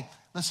 okay,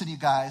 listen, you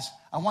guys,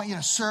 I want you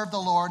to serve the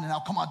Lord, and now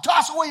come on,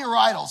 toss away your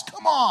idols,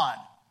 come on.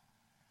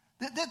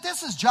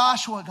 This is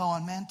Joshua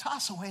going, man,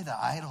 toss away the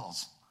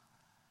idols.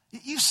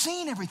 You've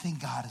seen everything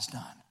God has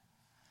done.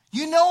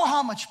 You know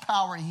how much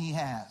power he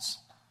has.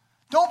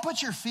 Don't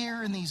put your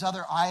fear in these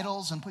other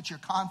idols and put your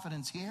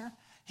confidence here.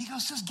 He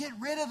goes, just get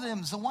rid of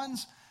them. The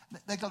ones,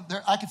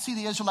 I could see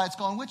the Israelites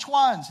going, which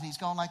ones? And he's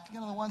going like, the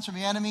ones from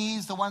the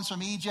enemies, the ones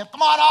from Egypt.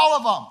 Come on, all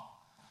of them.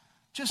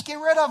 Just get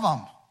rid of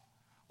them.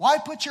 Why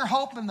put your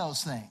hope in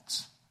those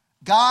things?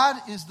 God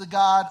is the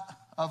God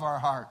of our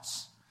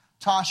hearts.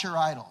 Toss your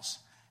idols.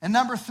 And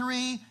number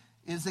 3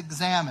 is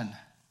examine.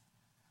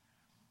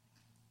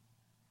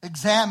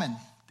 Examine.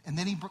 And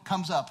then he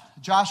comes up.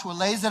 Joshua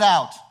lays it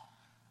out.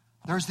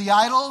 There's the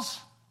idols.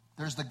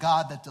 There's the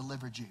God that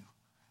delivered you.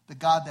 The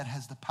God that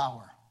has the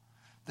power.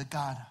 The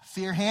God.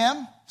 Fear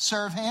him.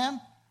 Serve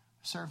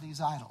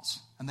these idols.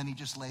 And then he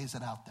just lays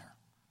it out there.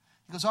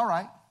 He goes, all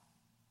right.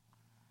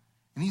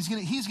 And he's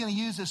going to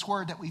use this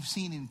word that we've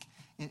seen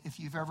if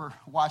you've ever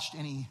watched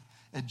any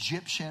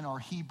Egyptian or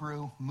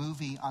Hebrew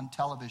movie on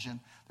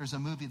television. There's a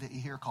movie that you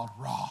hear called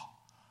Ra.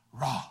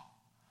 Ra.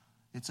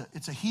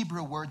 It's a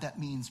Hebrew word that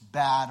means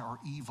bad or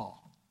evil,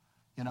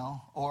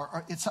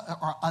 or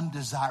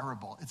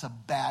undesirable. It's a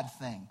bad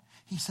thing.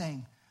 He's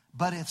saying,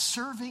 but if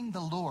serving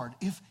the Lord,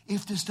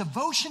 if this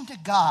devotion to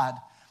God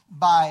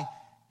by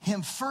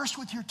him first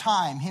with your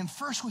time, him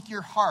first with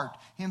your heart,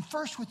 him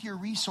first with your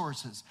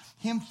resources,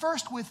 him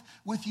first with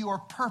your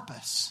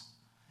purpose,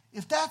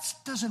 if that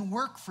doesn't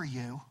work for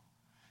you,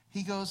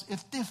 he goes,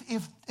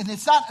 and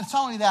it's not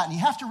only that, and you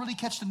have to really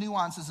catch the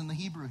nuances in the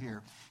Hebrew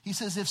here. He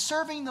says, if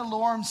serving the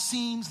Lord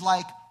seems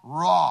like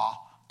raw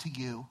to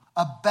you,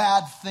 a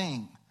bad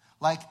thing,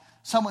 like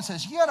someone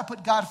says, you got to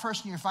put God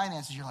first in your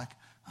finances, you're like,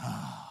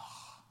 oh,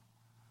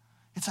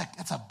 it's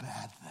a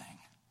bad thing.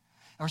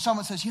 Or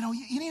someone says, you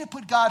need to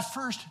put God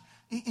first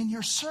in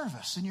your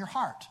service, in your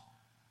heart.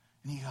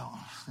 And you go,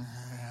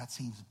 that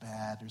seems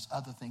bad. There's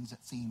other things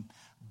that seem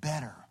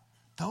better.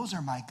 Those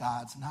are my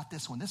gods, not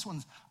this one. This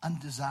one's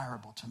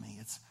undesirable to me.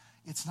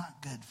 It's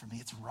not good for me.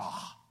 It's raw,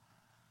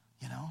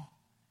 And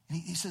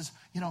he says,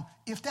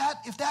 if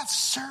that's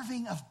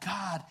serving of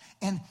God,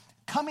 and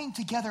coming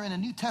together in a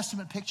New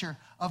Testament picture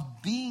of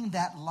being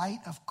that light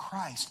of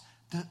Christ.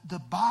 The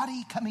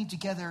body coming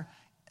together,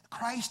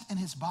 Christ and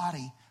his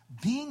body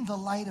being the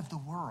light of the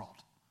world.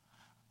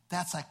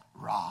 That's like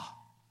raw.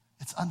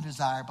 It's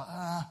undesirable.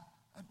 I'd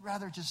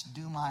rather just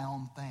do my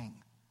own thing.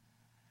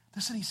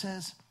 Listen, he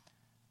says,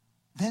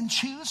 then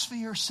choose for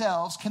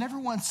yourselves. Can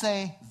everyone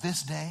say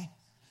this day?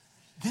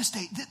 This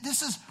day.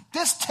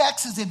 This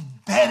text is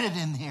embedded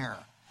in here.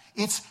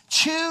 It's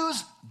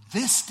choose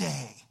this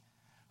day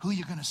who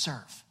you're going to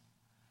serve.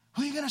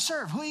 Who are you going to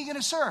serve? Who are you going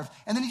to serve?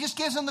 And then he just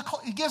gives them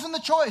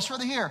the choice for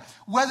the here.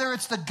 Whether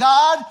it's the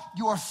God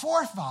your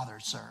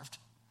forefathers served.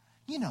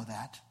 You know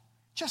that.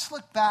 Just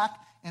look back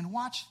and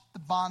watch the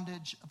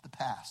bondage of the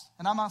past.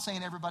 And I'm not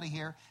saying everybody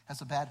here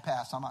has a bad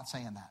past. I'm not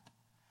saying that.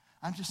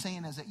 I'm just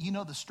saying is that you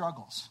know the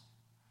struggles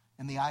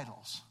and the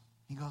idols.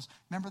 He goes,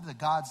 remember the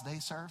gods they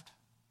served?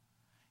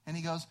 And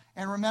he goes,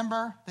 and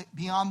remember that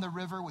beyond the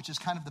river, which is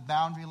kind of the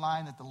boundary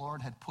line that the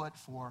Lord had put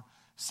for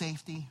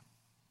safety,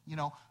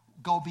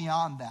 go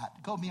beyond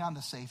that. Go beyond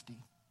the safety.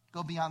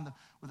 Go beyond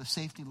where the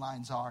safety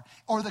lines are.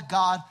 Or the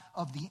God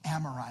of the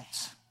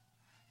Amorites.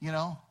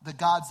 The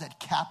gods that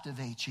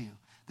captivate you.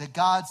 The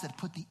gods that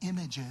put the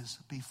images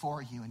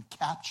before you and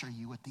capture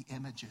you with the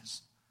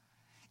images.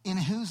 In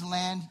whose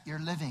land you're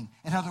living.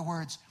 In other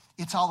words,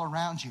 it's all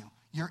around you.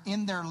 You're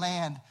in their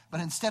land,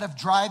 but instead of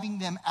driving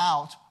them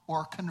out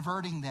or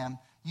converting them,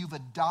 you've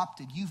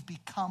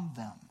become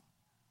them.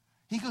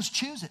 He goes,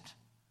 choose it.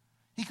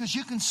 He goes,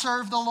 you can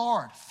serve the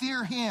Lord,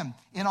 fear him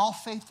in all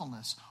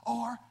faithfulness.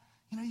 Or,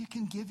 you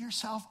can give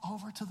yourself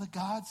over to the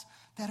gods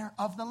that are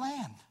of the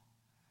land.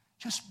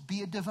 Just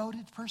be a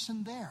devoted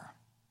person there.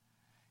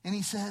 And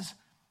he says,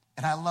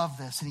 and I love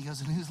this, and he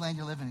goes, in whose land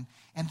you're living.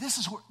 And this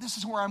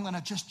is where I'm going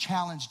to just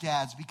challenge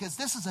dads, because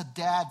this is a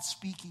dad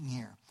speaking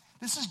here.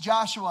 This is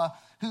Joshua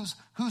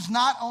who's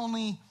not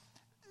only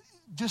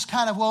just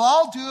kind of, well,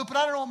 I'll do it, but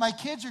I don't know what my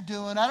kids are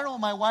doing. I don't know what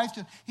my wife's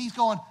doing. He's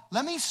going,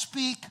 let me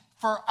speak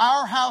for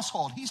our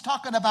household. He's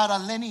talking about a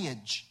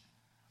lineage.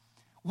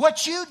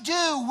 What you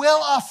do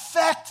will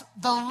affect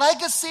the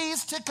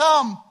legacies to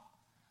come.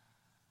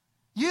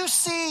 You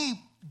see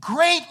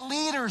great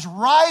leaders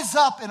rise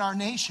up in our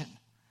nation,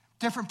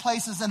 different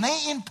places, and they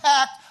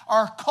impact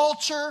our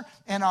culture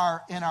and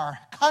our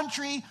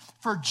country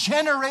for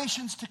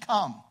generations to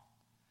come.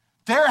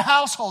 Their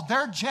household,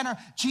 their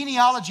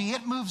genealogy,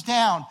 it moves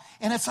down.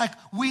 And it's like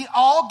we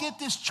all get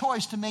this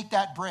choice to make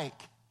that break.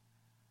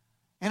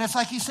 And it's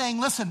like he's saying,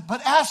 listen, but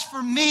as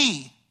for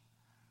me,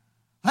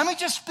 let me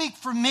just speak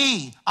for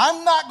me.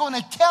 I'm not going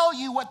to tell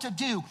you what to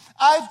do.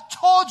 I've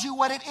told you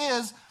what it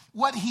is,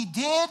 what he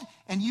did,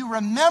 and you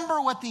remember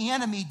what the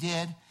enemy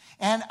did.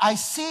 And I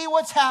see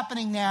what's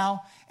happening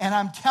now, and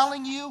I'm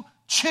telling you,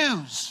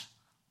 choose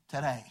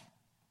today.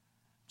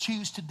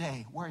 Choose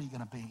today. Where are you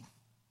going to be?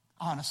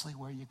 Honestly,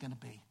 where are you going to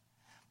be?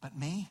 But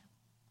me,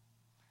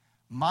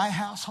 my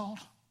household,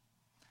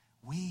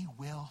 we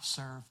will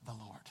serve the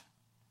Lord.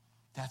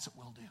 That's what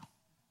we'll do.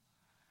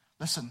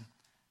 Listen,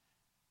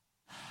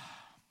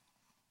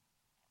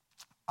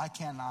 I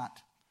cannot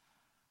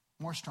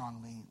more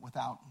strongly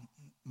without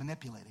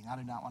manipulating. I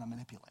do not want to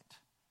manipulate.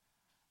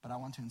 But I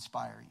want to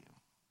inspire you.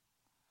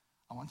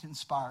 I want to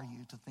inspire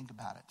you to think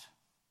about it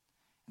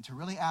and to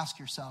really ask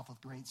yourself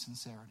with great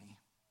sincerity.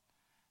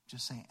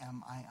 Just say,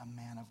 am I a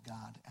man of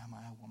God? Am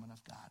I a woman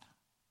of God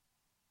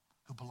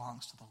who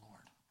belongs to the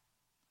Lord?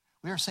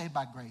 We are saved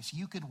by grace.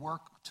 You could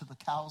work till the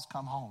cows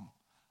come home.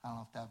 I don't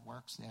know if that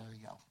works. There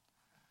you go.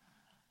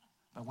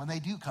 But when they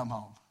do come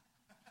home,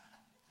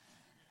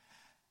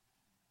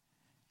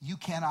 you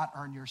cannot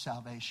earn your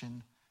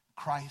salvation.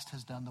 Christ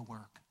has done the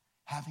work.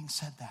 Having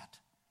said that,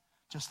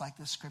 just like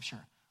this scripture,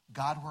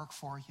 God worked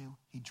for you.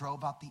 He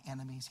drove out the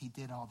enemies. He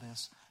did all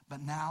this.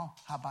 But now,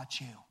 how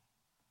about you?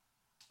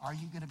 Are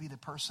you going to be the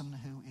person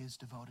who is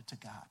devoted to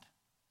God?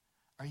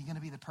 Are you going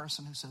to be the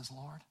person who says,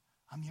 Lord,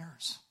 I'm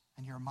yours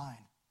and you're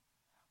mine?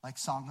 Like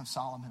Song of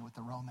Solomon with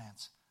the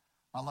romance.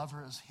 My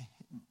lover is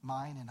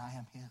mine and I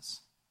am his.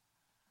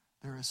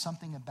 There is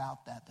something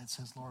about that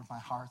says, Lord, my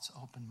heart's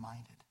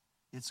open-minded.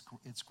 It's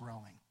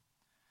growing.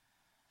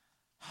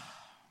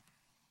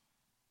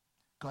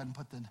 Go ahead and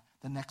put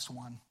the next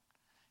one.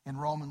 In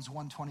Romans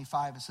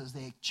 1:25, it says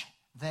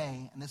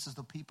they, and this is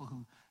the people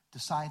who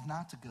decide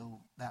not to go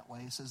that way.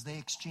 It says they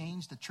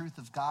exchanged the truth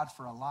of God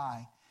for a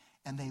lie,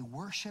 and they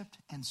worshiped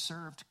and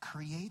served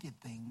created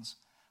things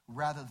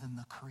rather than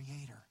the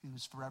Creator, who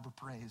is forever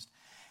praised.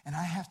 And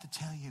I have to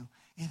tell you,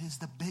 it is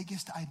the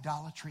biggest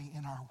idolatry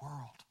in our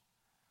world.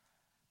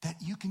 That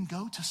you can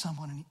go to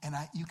someone and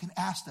you can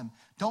ask them.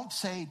 Don't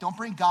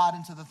bring God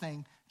into the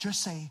thing.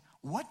 Just say,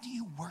 what do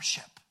you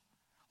worship?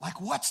 Like,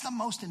 what's the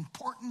most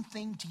important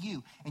thing to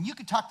you? And you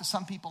could talk to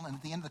some people, and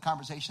at the end of the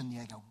conversation,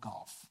 they go,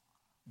 golf.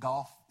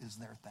 Golf is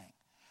their thing.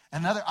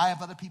 I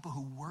have other people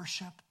who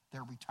worship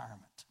their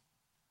retirement.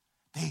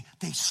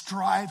 They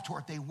strive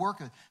toward it. They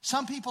work.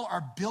 Some people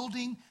are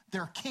building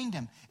their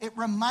kingdom. It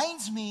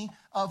reminds me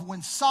of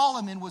when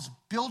Solomon was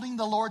building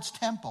the Lord's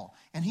temple.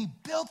 And he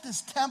built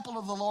this temple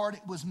of the Lord.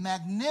 It was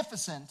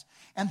magnificent.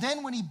 And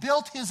then when he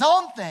built his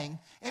own thing,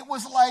 it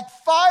was like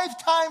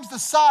 5 times the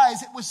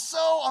size. It was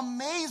so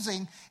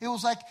amazing. It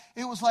was like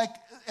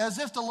as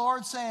if the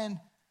Lord saying,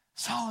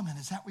 Solomon,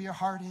 is that where your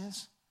heart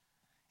is?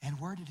 And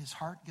where did his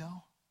heart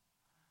go?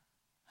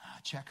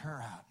 Check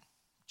her out.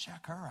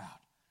 Check her out.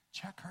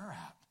 Check her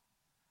out.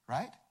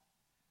 Right?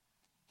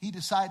 He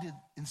decided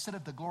instead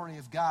of the glory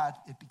of God,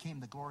 it became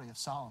the glory of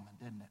Solomon,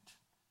 didn't it?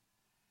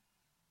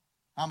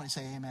 How many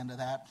say amen to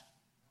that?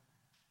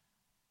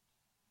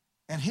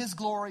 And his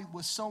glory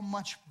was so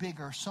much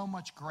bigger, so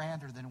much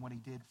grander than what he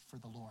did for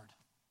the Lord.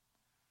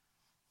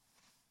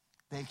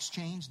 They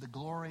exchanged the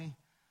glory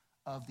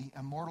of the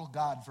immortal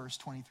God, verse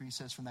 23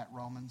 says from that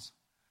Romans,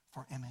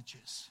 for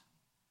images.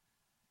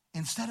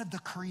 Instead of the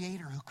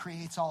creator who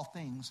creates all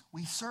things,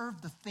 we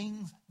serve the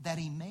things that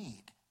he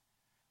made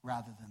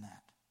rather than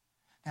that.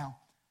 Now,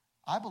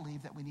 I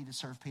believe that we need to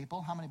serve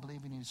people. How many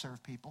believe we need to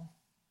serve people?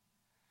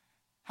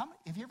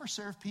 Have you ever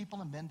served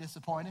people and been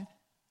disappointed?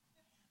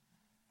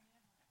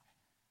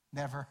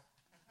 Never.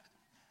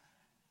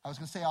 I was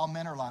going to say all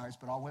men are liars,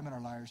 but all women are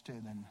liars too.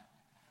 Then,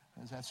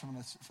 that's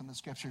from the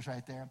scriptures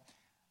right there.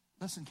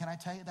 Listen, can I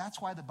tell you,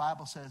 that's why the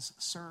Bible says,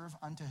 serve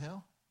unto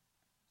who?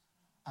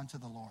 Unto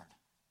the Lord.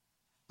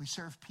 We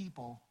serve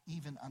people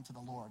even unto the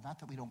Lord. Not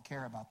that we don't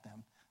care about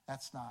them.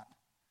 That's not.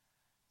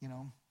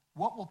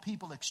 What will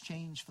people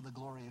exchange for the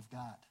glory of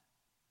God?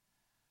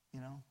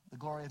 The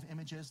glory of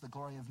images, the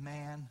glory of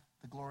man,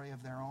 the glory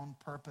of their own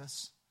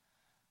purpose,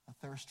 a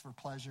thirst for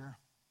pleasure.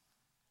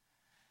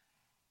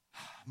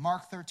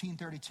 Mark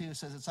 13:32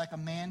 says, it's like a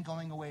man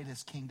going away to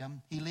his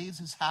kingdom. He leaves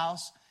his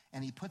house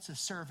and he puts his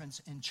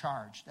servants in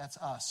charge. That's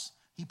us.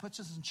 He puts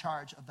us in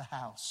charge of the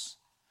house.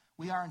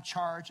 We are in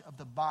charge of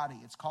the body.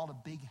 It's called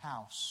a big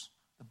house,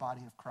 the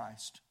body of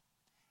Christ.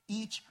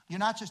 You're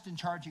not just in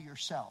charge of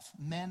yourself.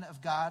 Men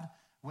of God,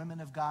 women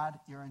of God,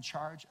 you're in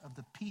charge of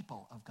the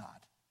people of God.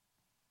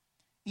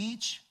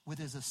 Each with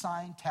his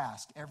assigned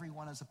task.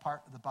 Everyone is a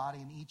part of the body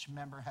and each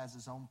member has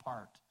his own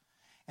part.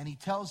 And he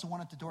tells the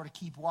one at the door to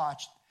keep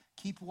watch.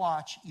 Keep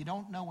watch. You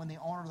don't know when the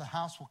owner of the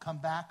house will come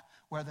back,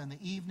 whether in the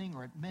evening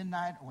or at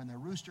midnight or when the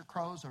rooster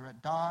crows or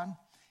at dawn.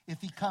 If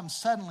he comes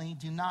suddenly,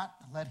 do not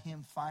let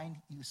him find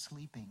you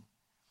sleeping.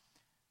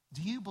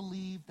 Do you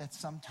believe that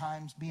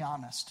sometimes, be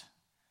honest,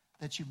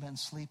 that you've been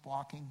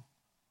sleepwalking?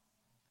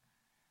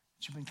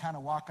 That you've been kind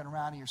of walking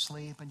around in your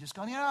sleep and just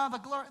going,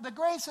 the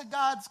grace of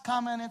God's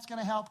coming. It's going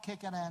to help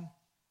kick it in.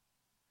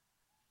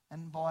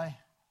 And boy,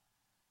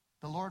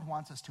 the Lord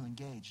wants us to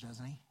engage,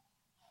 doesn't he?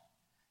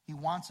 He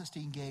wants us to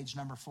engage.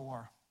 Number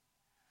 4.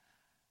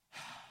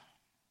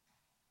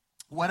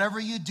 Whatever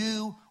you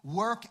do,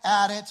 work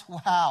at it.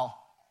 How?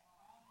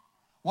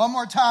 One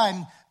more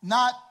time.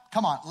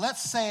 Come on,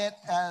 let's say it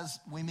as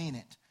we mean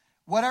it.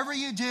 Whatever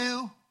you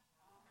do.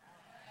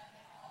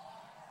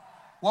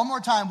 One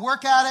more time.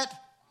 Work at it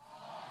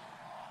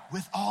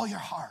with all your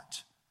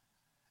heart.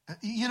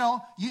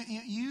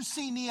 You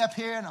see me up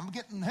here and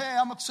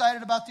I'm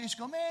excited about this. You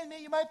go, man,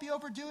 you might be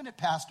overdoing it,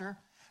 Pastor.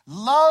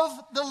 Love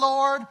the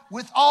Lord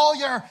with all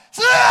your...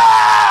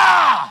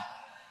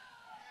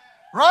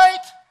 Right?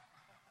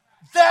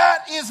 That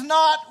is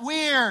not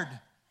weird.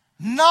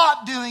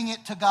 Not doing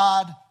it to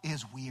God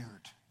is weird.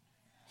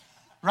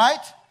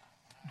 Right?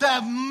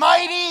 The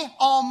mighty,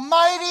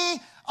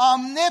 almighty,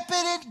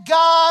 omnipotent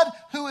God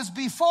who is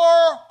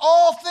before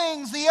all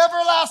things, the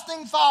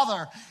everlasting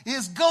Father,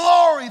 is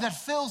glory that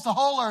fills the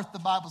whole earth, the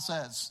Bible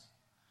says.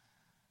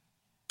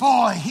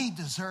 Boy, he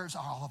deserves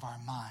all of our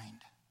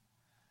mind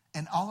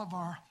and all of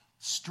our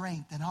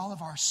strength and all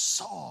of our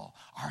soul,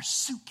 our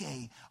suke,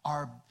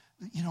 our,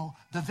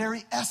 the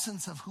very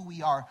essence of who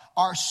we are,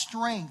 our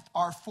strength,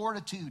 our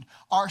fortitude,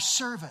 our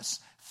service.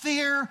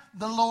 Fear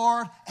the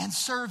Lord and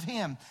serve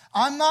him.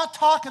 I'm not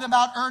talking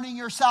about earning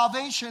your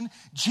salvation.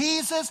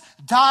 Jesus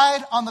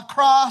died on the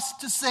cross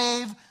to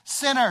save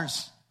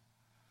sinners.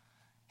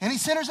 Any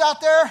sinners out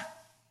there?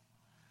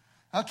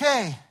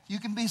 Okay, you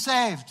can be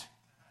saved.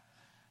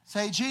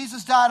 Say,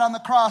 Jesus died on the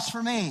cross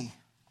for me.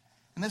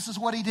 And this is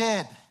what he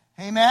did.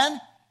 Amen?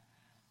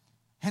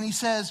 And he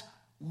says,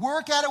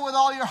 work at it with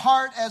all your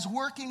heart as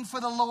working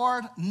for the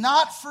Lord,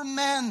 not for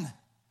men.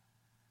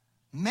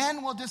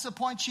 Men will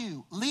disappoint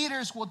you.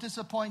 Leaders will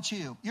disappoint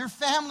you. Your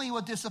family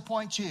will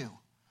disappoint you.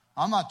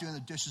 I'm not doing the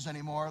dishes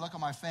anymore. Look at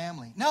my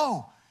family.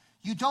 No,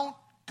 you don't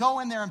go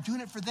in there, I'm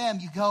doing it for them.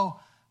 You go,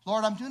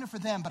 Lord, I'm doing it for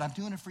them, but I'm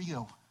doing it for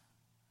you.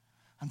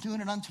 I'm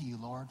doing it unto you,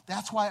 Lord.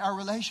 That's why our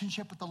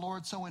relationship with the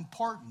Lord is so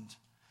important.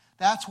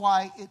 That's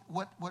why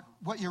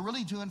what you're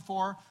really doing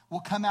for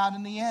will come out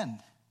in the end.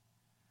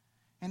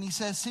 And he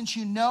says, since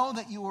you know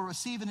that you will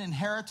receive an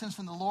inheritance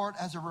from the Lord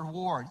as a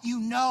reward,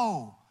 you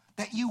know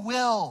that you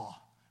will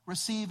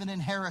receive an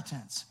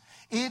inheritance.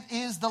 It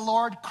is the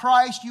Lord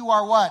Christ you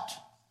are what?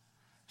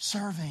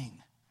 Serving.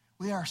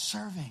 We are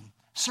serving.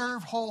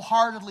 Serve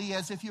wholeheartedly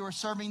as if you are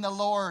serving the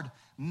Lord,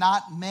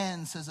 not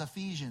men, says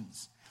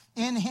Ephesians.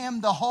 In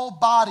him, the whole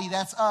body,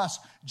 that's us,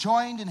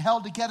 joined and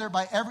held together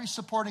by every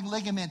supporting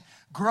ligament,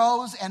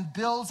 grows and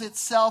builds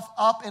itself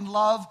up in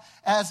love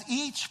as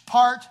each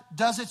part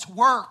does its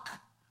work.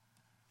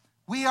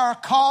 We are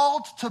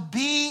called to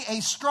be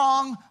a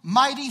strong,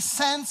 mighty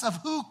sense of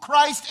who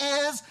Christ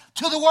is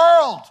to the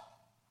world.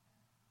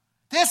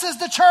 This is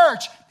the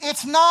church.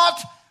 It's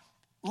not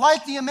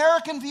like the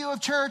American view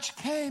of church.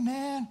 Hey,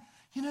 man,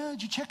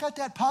 did you check out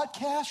that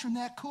podcast from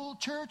that cool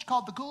church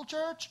called The Cool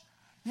Church?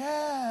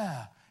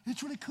 Yeah,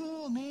 it's really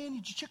cool, man.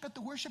 Did you check out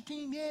the worship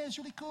team? Yeah, it's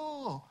really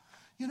cool.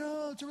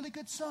 It's a really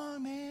good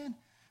song, man.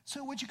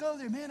 So what'd you go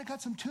there, man? I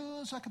got some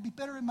tools so I could be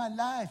better in my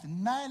life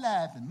and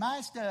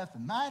my stuff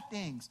and my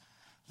things.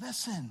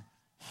 Listen,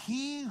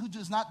 he who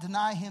does not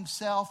deny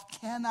himself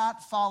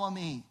cannot follow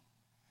me.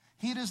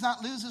 He who does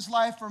not lose his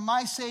life for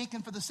my sake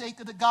and for the sake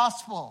of the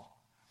gospel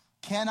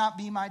cannot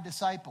be my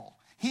disciple.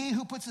 He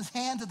who puts his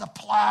hand to the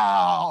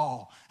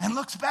plow and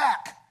looks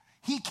back,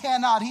 he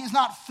cannot. He is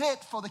not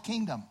fit for the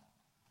kingdom.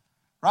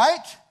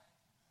 Right?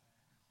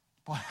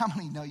 Boy, how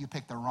many know you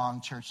picked the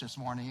wrong church this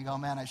morning? You go,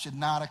 man, I should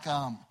not have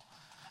come.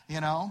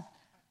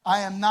 I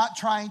am not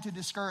trying to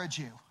discourage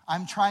you.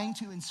 I'm trying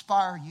to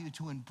inspire you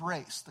to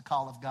embrace the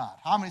call of God.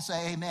 How many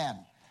say amen?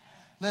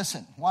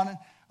 Listen,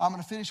 I'm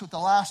going to finish with the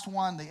last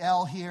one, the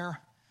L here.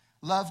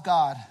 Love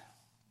God.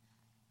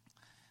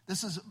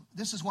 This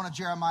is one of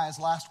Jeremiah's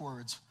last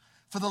words.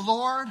 For the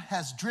Lord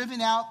has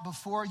driven out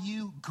before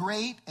you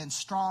great and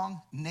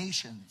strong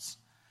nations.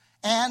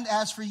 And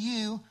as for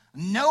you,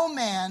 no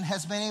man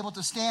has been able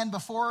to stand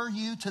before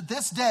you to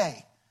this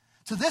day.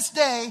 To this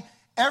day,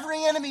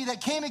 every enemy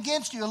that came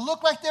against you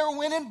looked like they were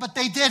winning, but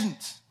they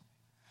didn't.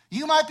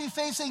 You might be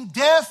facing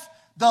death.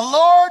 The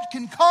Lord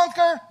can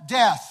conquer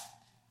death.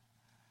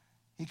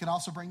 He can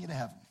also bring you to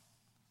heaven.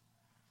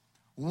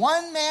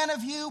 One man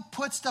of you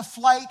puts to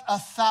flight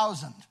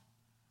 1,000.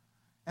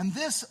 And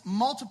this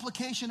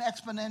multiplication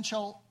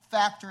exponential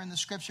factor in the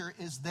scripture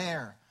is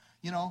there.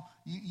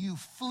 You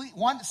flee,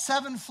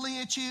 7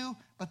 flee at you,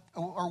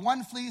 or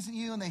one flees at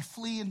you, and they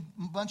flee in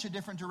a bunch of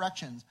different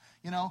directions.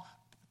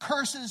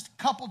 Curses,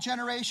 couple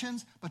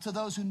generations, but to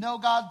those who know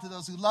God, to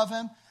those who love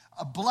him,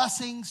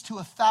 blessings to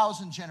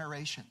 1,000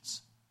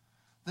 generations.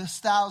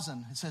 This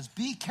 1,000, it says,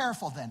 be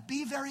careful then.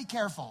 Be very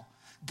careful.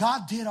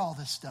 God did all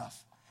this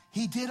stuff.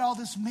 He did all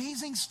this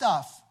amazing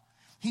stuff.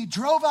 He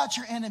drove out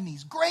your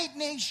enemies, great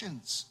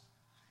nations.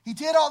 He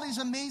did all these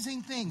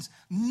amazing things.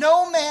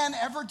 No man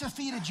ever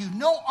defeated you.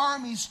 No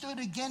army stood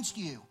against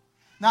you.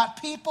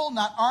 Not people,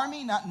 not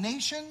army, not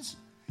nations.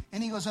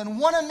 And he goes, and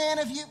one man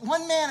of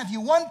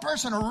you, one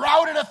person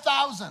routed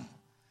 1,000.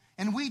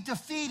 And we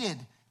defeated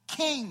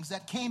kings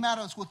that came at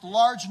us with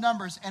large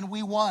numbers, and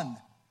we won.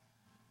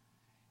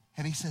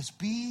 And he says,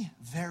 be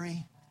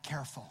very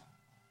careful.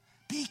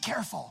 Be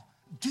careful.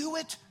 Do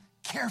it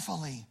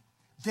carefully.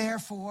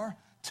 Therefore,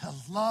 to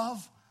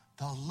love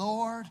the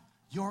Lord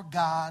your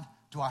God.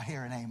 Do I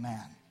hear an amen?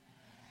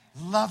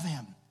 Love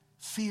him,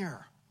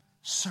 fear,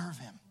 serve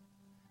him.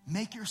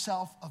 Make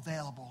yourself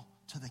available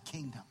to the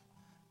kingdom.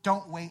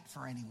 Don't wait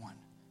for anyone.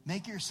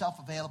 Make yourself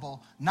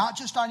available, not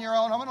just on your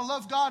own. I'm going to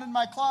love God in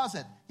my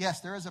closet.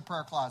 Yes, there is a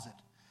prayer closet.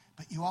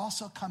 But you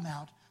also come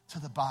out to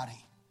the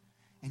body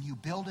and you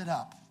build it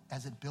up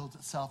as it builds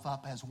itself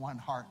up as one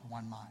heart,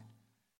 one mind.